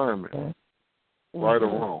discernment, right or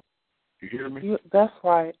wrong. You hear me? That's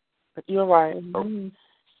right. You're right. Okay.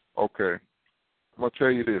 I'm going to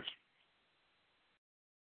tell you this.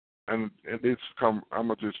 And this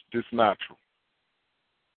this natural.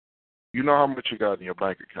 You know how much you got in your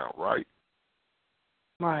bank account, right?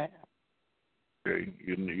 Right. Okay.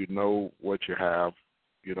 You know what you have,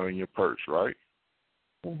 you know, in your purse, right?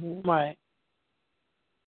 Right.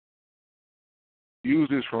 Use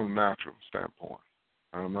this from a natural standpoint.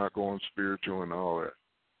 I'm not going spiritual and all that.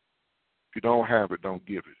 If you don't have it, don't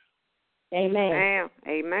give it. Amen.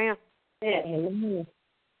 Amen. Amen.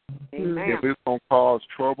 Amen. If it's going to cause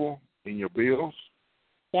trouble in your bills,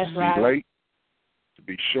 That's to right. be late, to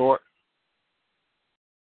be short,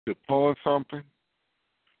 to pawn something,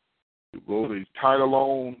 to go to these title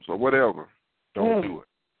loans or whatever, don't do it.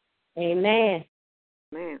 Amen.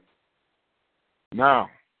 Amen. Now,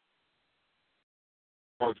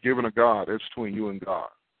 what's given to God, that's between you and God.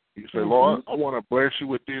 You say, Lord, I want to bless you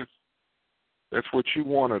with this. That's what you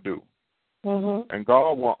want to do. And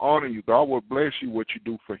God will honor you. God will bless you what you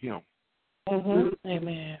do for Him.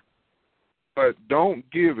 Amen. But don't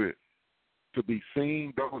give it to be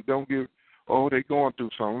seen. Don't give, they're going through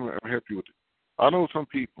something. I'll help you with it. I know some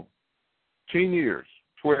people, 10 years,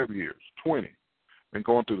 12 years, 20, been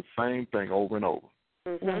going through the same thing over and over.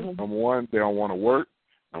 Number one, they don't want to work.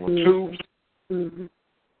 Number two,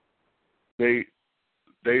 they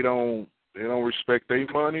don't respect their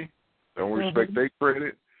money, they don't respect their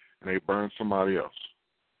credit, and they burn somebody else.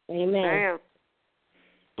 Amen.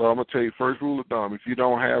 So I'm going to tell you, first rule of thumb, if you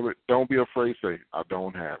don't have it, don't be afraid to say, I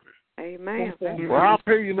don't have it. Amen. Well, I'll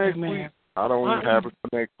pay you next week. I don't even have it for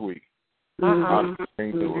next week. I just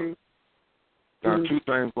can't do it. Now, two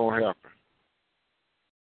things going to happen.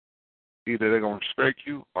 Either they're going to respect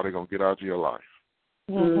you or they're going to get out of your life.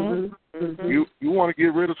 You want to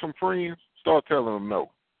get rid of some friends? Start telling them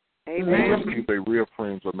no. Amen. See if they're real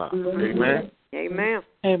friends or not. Amen? Amen.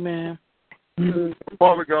 Amen.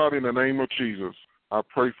 Father God, in the name of Jesus, I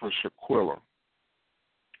pray for Shaquilla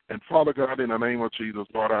And Father God, in the name of Jesus,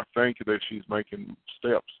 Lord, I thank you that she's making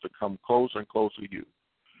steps to come closer and closer to you.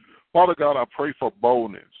 Father God, I pray for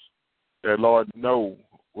boldness that, Lord, no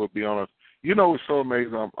will be on us. You know, it's so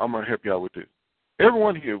amazing. I'm going to help you out with this.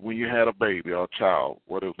 Everyone here, when you had a baby or a child,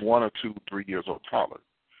 whether it's 1 or 2, 3 years or taller,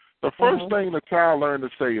 the first thing the child learned to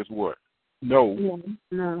say is what? No.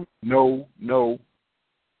 No. No, no.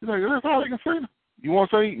 You're like, that's how they can say it. You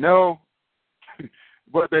want to say no?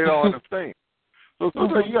 But they don't understand. So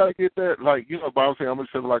sometimes you got to get that, like, you know, the Bible says, I'm going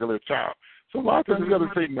to say it like a little child. So a lot of times you got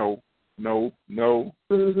to say no, no, no.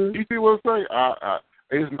 You see what I'm saying?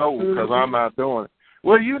 It's no because I'm not doing it.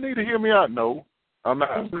 Well, you need to hear me out. No, I'm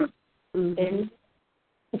not.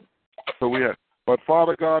 So we have, but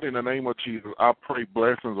Father God, in the name of Jesus, I pray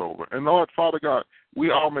blessings over. And Lord, Father God,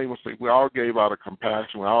 we all made mistakes. We all gave out of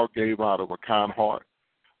compassion. We all gave out of a kind heart.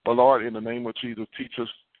 But Lord, in the name of Jesus, teach us,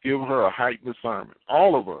 give her a heightened discernment.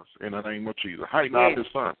 All of us, in the name of Jesus, heighten our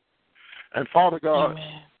discernment. And Father God,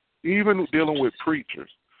 even dealing with preachers,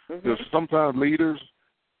 there's sometimes leaders,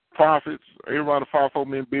 prophets, everybody, fivefold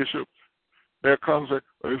men, bishops, there comes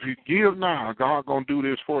if you give now, God going to do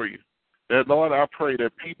this for you. That, Lord, I pray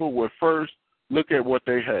that people will first look at what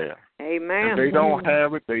they have. Amen. If they don't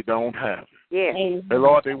have it, they don't have it. Yes. That,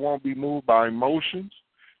 Lord, they won't be moved by emotions.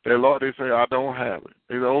 That, Lord, they say, I don't have it.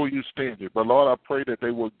 They say, oh, you stingy. But, Lord, I pray that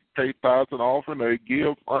they will pay tithes and offering. They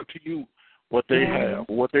give unto you what they have,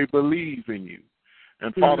 what they believe in you.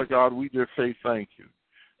 And, Father God, we just say thank you.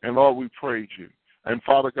 And, Lord, we praise you. And,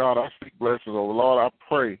 Father God, I speak blessings over. Lord, I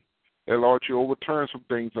pray that, Lord, you overturn some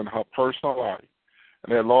things in her personal life.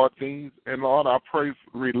 And that, Lord, things, and, Lord, I pray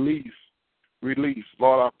release.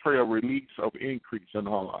 Lord, I pray a release of increase in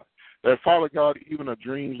her life. That, Father God, even the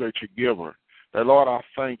dreams that you give her, that, Lord, I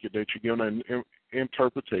thank you that you give her an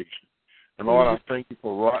interpretation. And, Lord, I thank you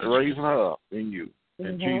for raising her up in you.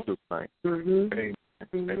 In Jesus' name. Amen.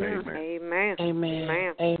 And amen. Amen.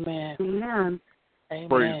 Amen. Amen. Amen.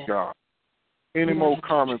 Praise God. Any more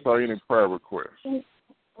comments or any prayer requests? Praise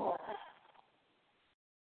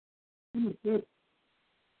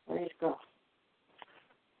God.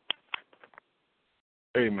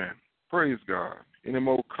 Amen. Praise God. Any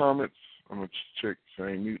more comments? I'm going to check.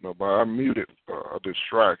 I ain't mute nobody. I muted a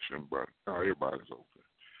distraction, but everybody's open.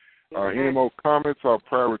 Any more comments or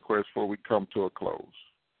prayer requests before we come to a close?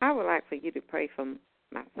 I would like for you to pray for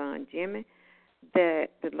my son, Jimmy, that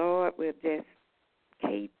the Lord will just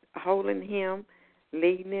keep holding him,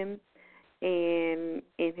 leading him in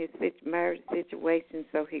his marriage situation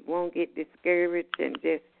so he won't get discouraged, and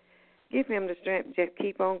just give him the strength to just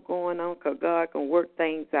keep on going on, because God can work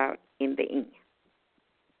things out in the end.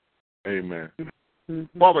 Amen.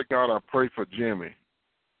 Father God, I pray for Jimmy.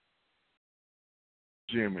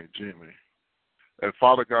 And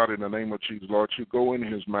Father God, in the name of Jesus, Lord, you go into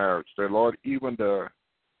his marriage. That, Lord, even the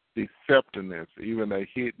deceptiveness, even the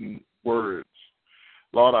hidden words,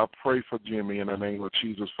 Lord, I pray for Jimmy in the name of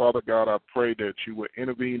Jesus. Father God, I pray that you will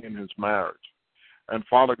intervene in his marriage. And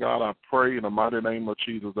Father God, I pray in the mighty name of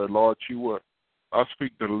Jesus that, Lord, you will, I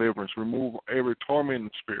speak deliverance, remove every tormenting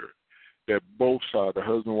spirit, that both sides, the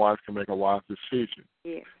husband and wife, can make a wise decision.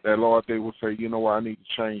 Yes. That, Lord, they will say, you know what, I need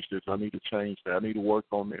to change this, I need to change that, I need to work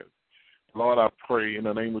on this. Lord, I pray in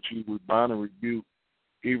the name of Jesus, we bind and rebuke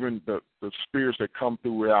even the spirits that come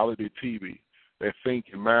through reality TV that think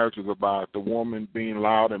marriage is about the woman being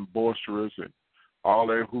loud and boisterous and all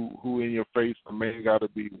that, who in your face, the man got to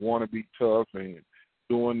want to be tough and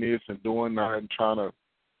doing this and doing that and trying to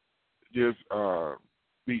just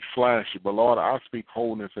be flashy. But, Lord, I speak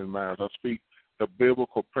wholeness in marriage. I speak the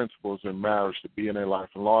biblical principles in marriage to be in their life.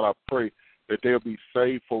 And, Lord, I pray that they'll be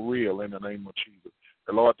saved for real in the name of Jesus.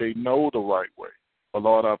 And, Lord, they know the right way. But,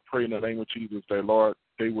 Lord, I pray in the name of Jesus that, Lord,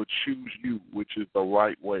 they would choose you, which is the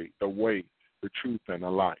right way, the truth, and the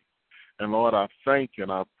life. And, Lord, I thank you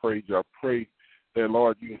and I praise you. I pray that,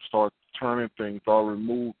 Lord, you can start turning things or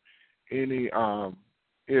remove any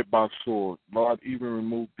by sword. Lord, even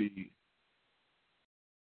remove the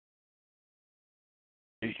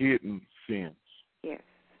hidden sins. Yes.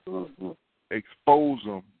 Expose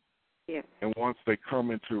them. Yes. And once they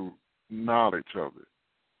come into knowledge of it,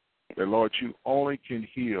 that, Lord, you only can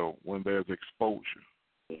heal when there's exposure.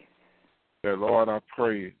 Yes. That, Lord, I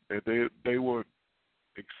pray that they would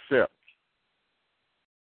accept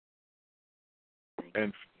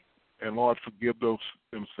and Lord, forgive those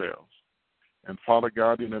themselves. And, Father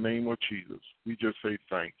God, in the name of Jesus, we just say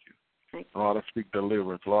thank you. Thank you. Lord, I speak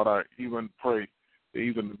deliverance. Lord, I even pray that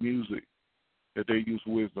even the music, that they use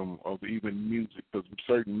wisdom of even music, because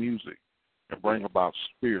certain music can bring about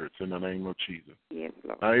spirits in the name of Jesus. Yes,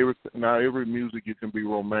 Lord. Now every music you can be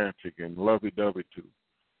romantic and lovey-dovey to.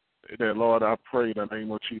 that, Lord, I pray in the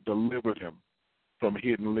name of Jesus, deliver them from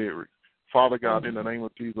hidden lyrics. Father God, in the name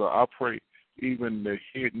of Jesus, I pray even the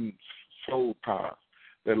hidden soul ties,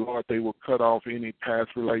 that, Lord, they will cut off any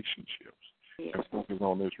past relationships and focus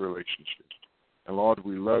on this relationship. And, Lord,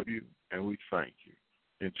 we love you and we thank you.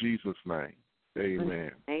 In Jesus' name,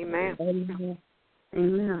 amen. Amen. Amen.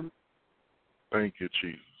 Amen. Thank you,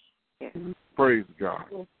 Jesus. Yes. Praise God.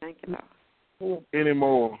 Thank you, Lord. Any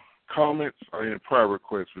more comments or any prayer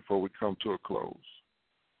requests before we come to a close?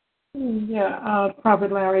 Yeah,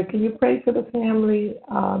 Prophet Larry, can you pray for the family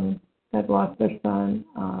that lost their son?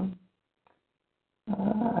 I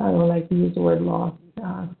don't like to use the word lost.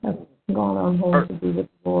 That's gone on home to be with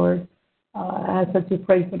the Lord. I ask that you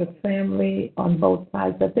pray for the family on both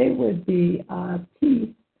sides, that they would be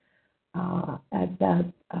peace at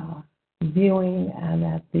that viewing and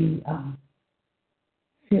at the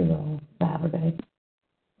funeral Saturday.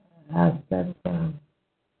 Ask that the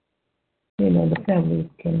families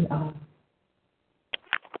can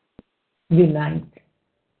unite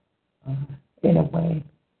in a way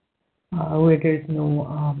where there's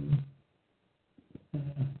no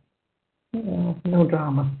no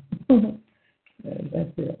drama.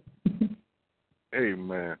 That's it.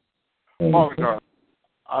 Amen. Father God,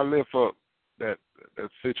 I lift up that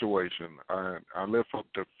situation. I lift up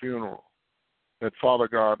the funeral. That, Father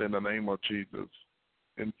God, in the name of Jesus,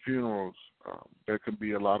 in funerals, there can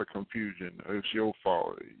be a lot of confusion. It's your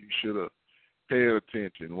fault. You should have paid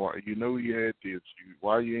attention. Why, you know you had this.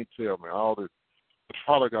 Why you ain't tell me? All this. But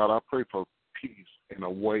Father God, I pray for peace in a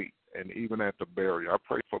wait, and even at the burial. I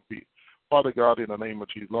pray for peace. Father God, in the name of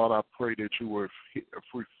Jesus, Lord, I pray that you will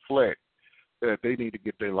reflect that they need to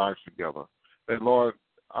get their lives together. That, Lord,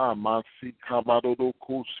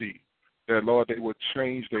 that, Lord, they would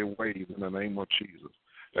change their ways in the name of Jesus.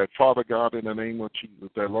 That, Father God, in the name of Jesus,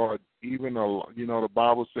 that, Lord, even though, the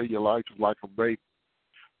Bible says your life is like a vapor,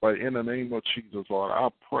 but in the name of Jesus, Lord, I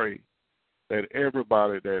pray that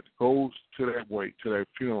everybody that goes to that wake, to that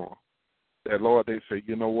funeral, that, Lord, they say,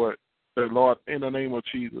 you know what, that, Lord, in the name of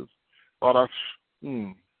Jesus, Lord,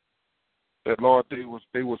 that, Lord,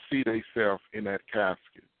 they will see themselves in that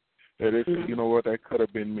casket. That they say, you know what, that could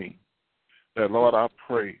have been me. That, Lord, I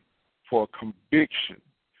pray for conviction.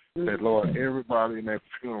 That, Lord, everybody in that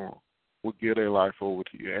funeral will give their life over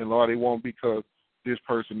to you. And, Lord, it won't because this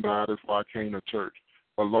person died, that's why I came to church.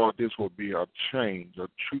 But, Lord, this will be a change, a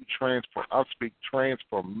true transfer. I speak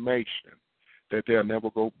transformation, that they'll never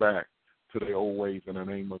go back to their old ways in the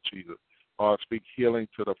name of Jesus. Lord, I speak healing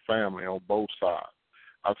to the family on both sides.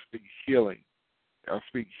 I speak healing. I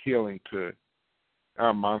speak healing to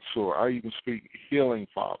Mansour. I even speak healing,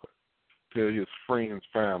 Father, to his friend's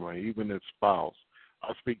family, even his spouse.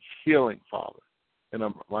 I speak healing, Father, in the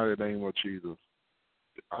mighty name of Jesus.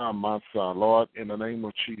 My son, Lord, in the name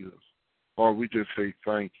of Jesus, Lord, we just say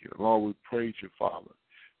thank you. Lord, we praise you, Father.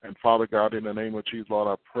 And, Father God, in the name of Jesus, Lord,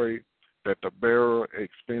 I pray that the burial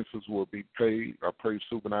expenses will be paid. I pray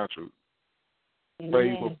supernatural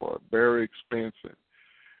favor for burial expenses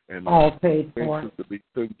and all paid for. Expenses to be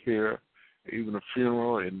taken care of, even the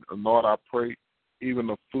funeral. And, Lord, I pray even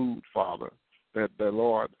the food, Father, that,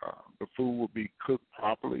 Lord, the food will be cooked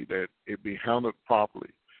properly, that it be handled properly,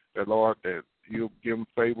 that, Lord, that you'll give them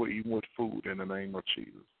favor even with food in the name of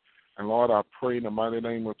Jesus. And, Lord, I pray in the mighty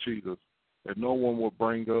name of Jesus that no one will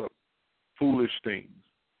bring up foolish things,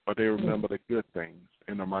 but they remember the good things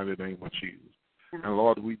in the mighty name of Jesus. And,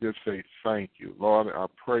 Lord, we just say thank you. Lord, I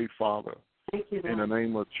pray, Father, in the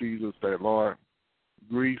name of Jesus, that, Lord,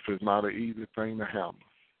 grief is not an easy thing to handle.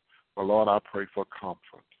 But, Lord, I pray for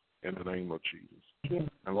comfort in the name of Jesus.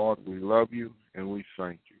 And, Lord, we love you and we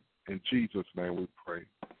thank you. In Jesus' name we pray.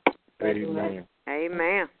 Amen.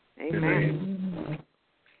 Amen. Amen.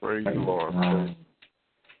 Praise the Lord.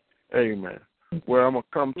 Amen. Well, I'm going to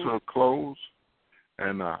come to a close,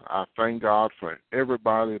 and I thank God for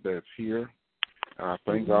everybody that's here. And I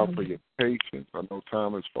thank God for your patience. I know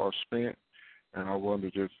time is far spent, and I want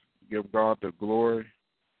to just give God the glory.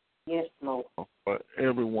 Yes, Lord. For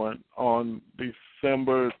everyone, on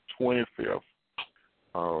December 25th,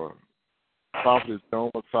 Prophet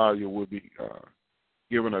John Messiah will be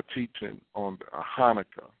giving a teaching on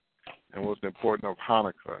Hanukkah and what's important of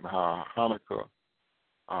Hanukkah and how Hanukkah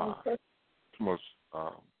must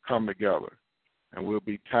come together. And we'll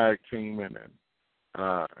be tag teaming, and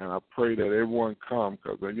I pray that everyone come,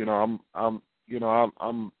 because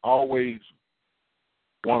I'm always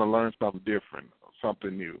want to learn something different,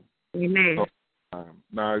 something new. Amen. So,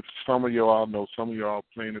 now, if some of y'all know, some of y'all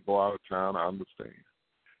plan to go out of town, I understand.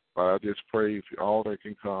 But I just pray if all that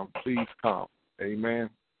can come, please come. Amen.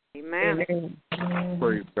 Amen.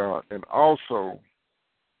 Praise God. And also,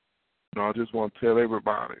 I just want to tell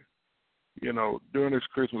everybody, during this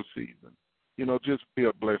Christmas season, just be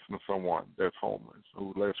a blessing to someone that's homeless,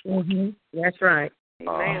 who's less fortunate. That's right.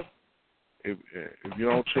 Amen. If you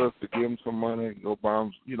don't trust to give them some money, go buy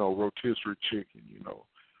them, rotisserie chicken,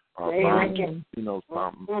 buy them,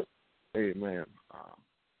 something. Amen.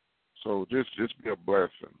 So just be a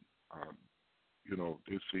blessing.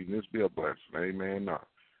 This season, just be a blessing. Amen.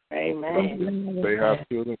 Amen. They have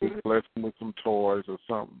children, just bless them with some toys or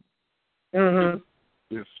something. Mm-hmm.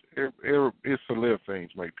 It's the little things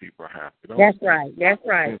make people happy. That's right. That's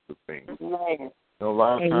right. Things. A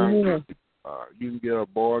lot of times, you can get a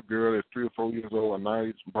boy or girl that's 3 or 4 years old a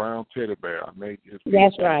nice brown teddy bear.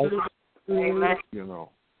 That's right. Amen.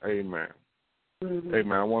 Amen.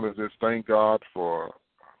 Amen. I want to just thank God for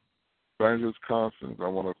Evangelist Constance. I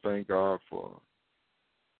want to thank God for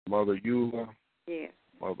Mother Eula,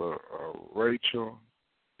 Mother Rachel,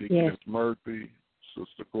 Deaconess Murphy,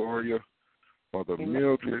 Sister Gloria, Mother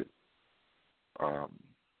Mildred,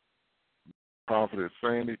 Prophetess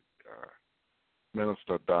Sandy,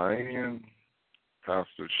 Minister Diane,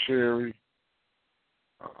 Pastor Sherry,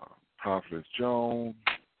 Prophetess Joan,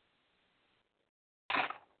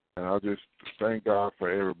 and I just thank God for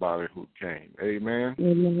everybody who came. Amen.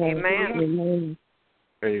 Amen.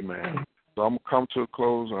 Amen. So I'm going to come to a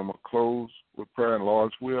close, and I'm going to close with prayer. And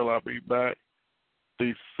Lord's will, I'll be back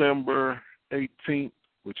December 18th,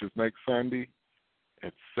 which is next Sunday,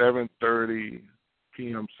 at 7:30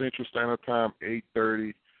 p.m. Central Standard Time,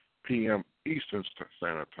 8:30 p.m. Eastern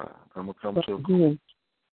Standard Time. I'm going to come to a close.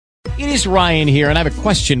 It is Ryan here, and I have a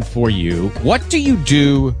question for you. What do you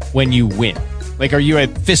do when you win? Like, are you a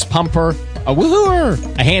fist pumper, a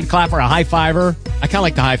woohooer, a hand clapper, a high fiver? I kind of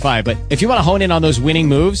like the high five, but if you want to hone in on those winning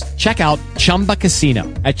moves, check out Chumba Casino.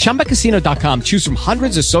 At ChumbaCasino.com, choose from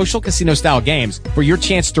hundreds of social casino-style games for your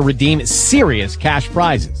chance to redeem serious cash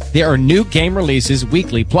prizes. There are new game releases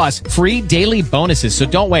weekly, plus free daily bonuses. So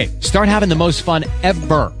don't wait. Start having the most fun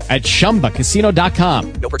ever at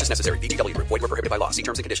ChumbaCasino.com. No purchase necessary. VGW Group. Void where prohibited by law. See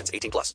terms and conditions. 18+.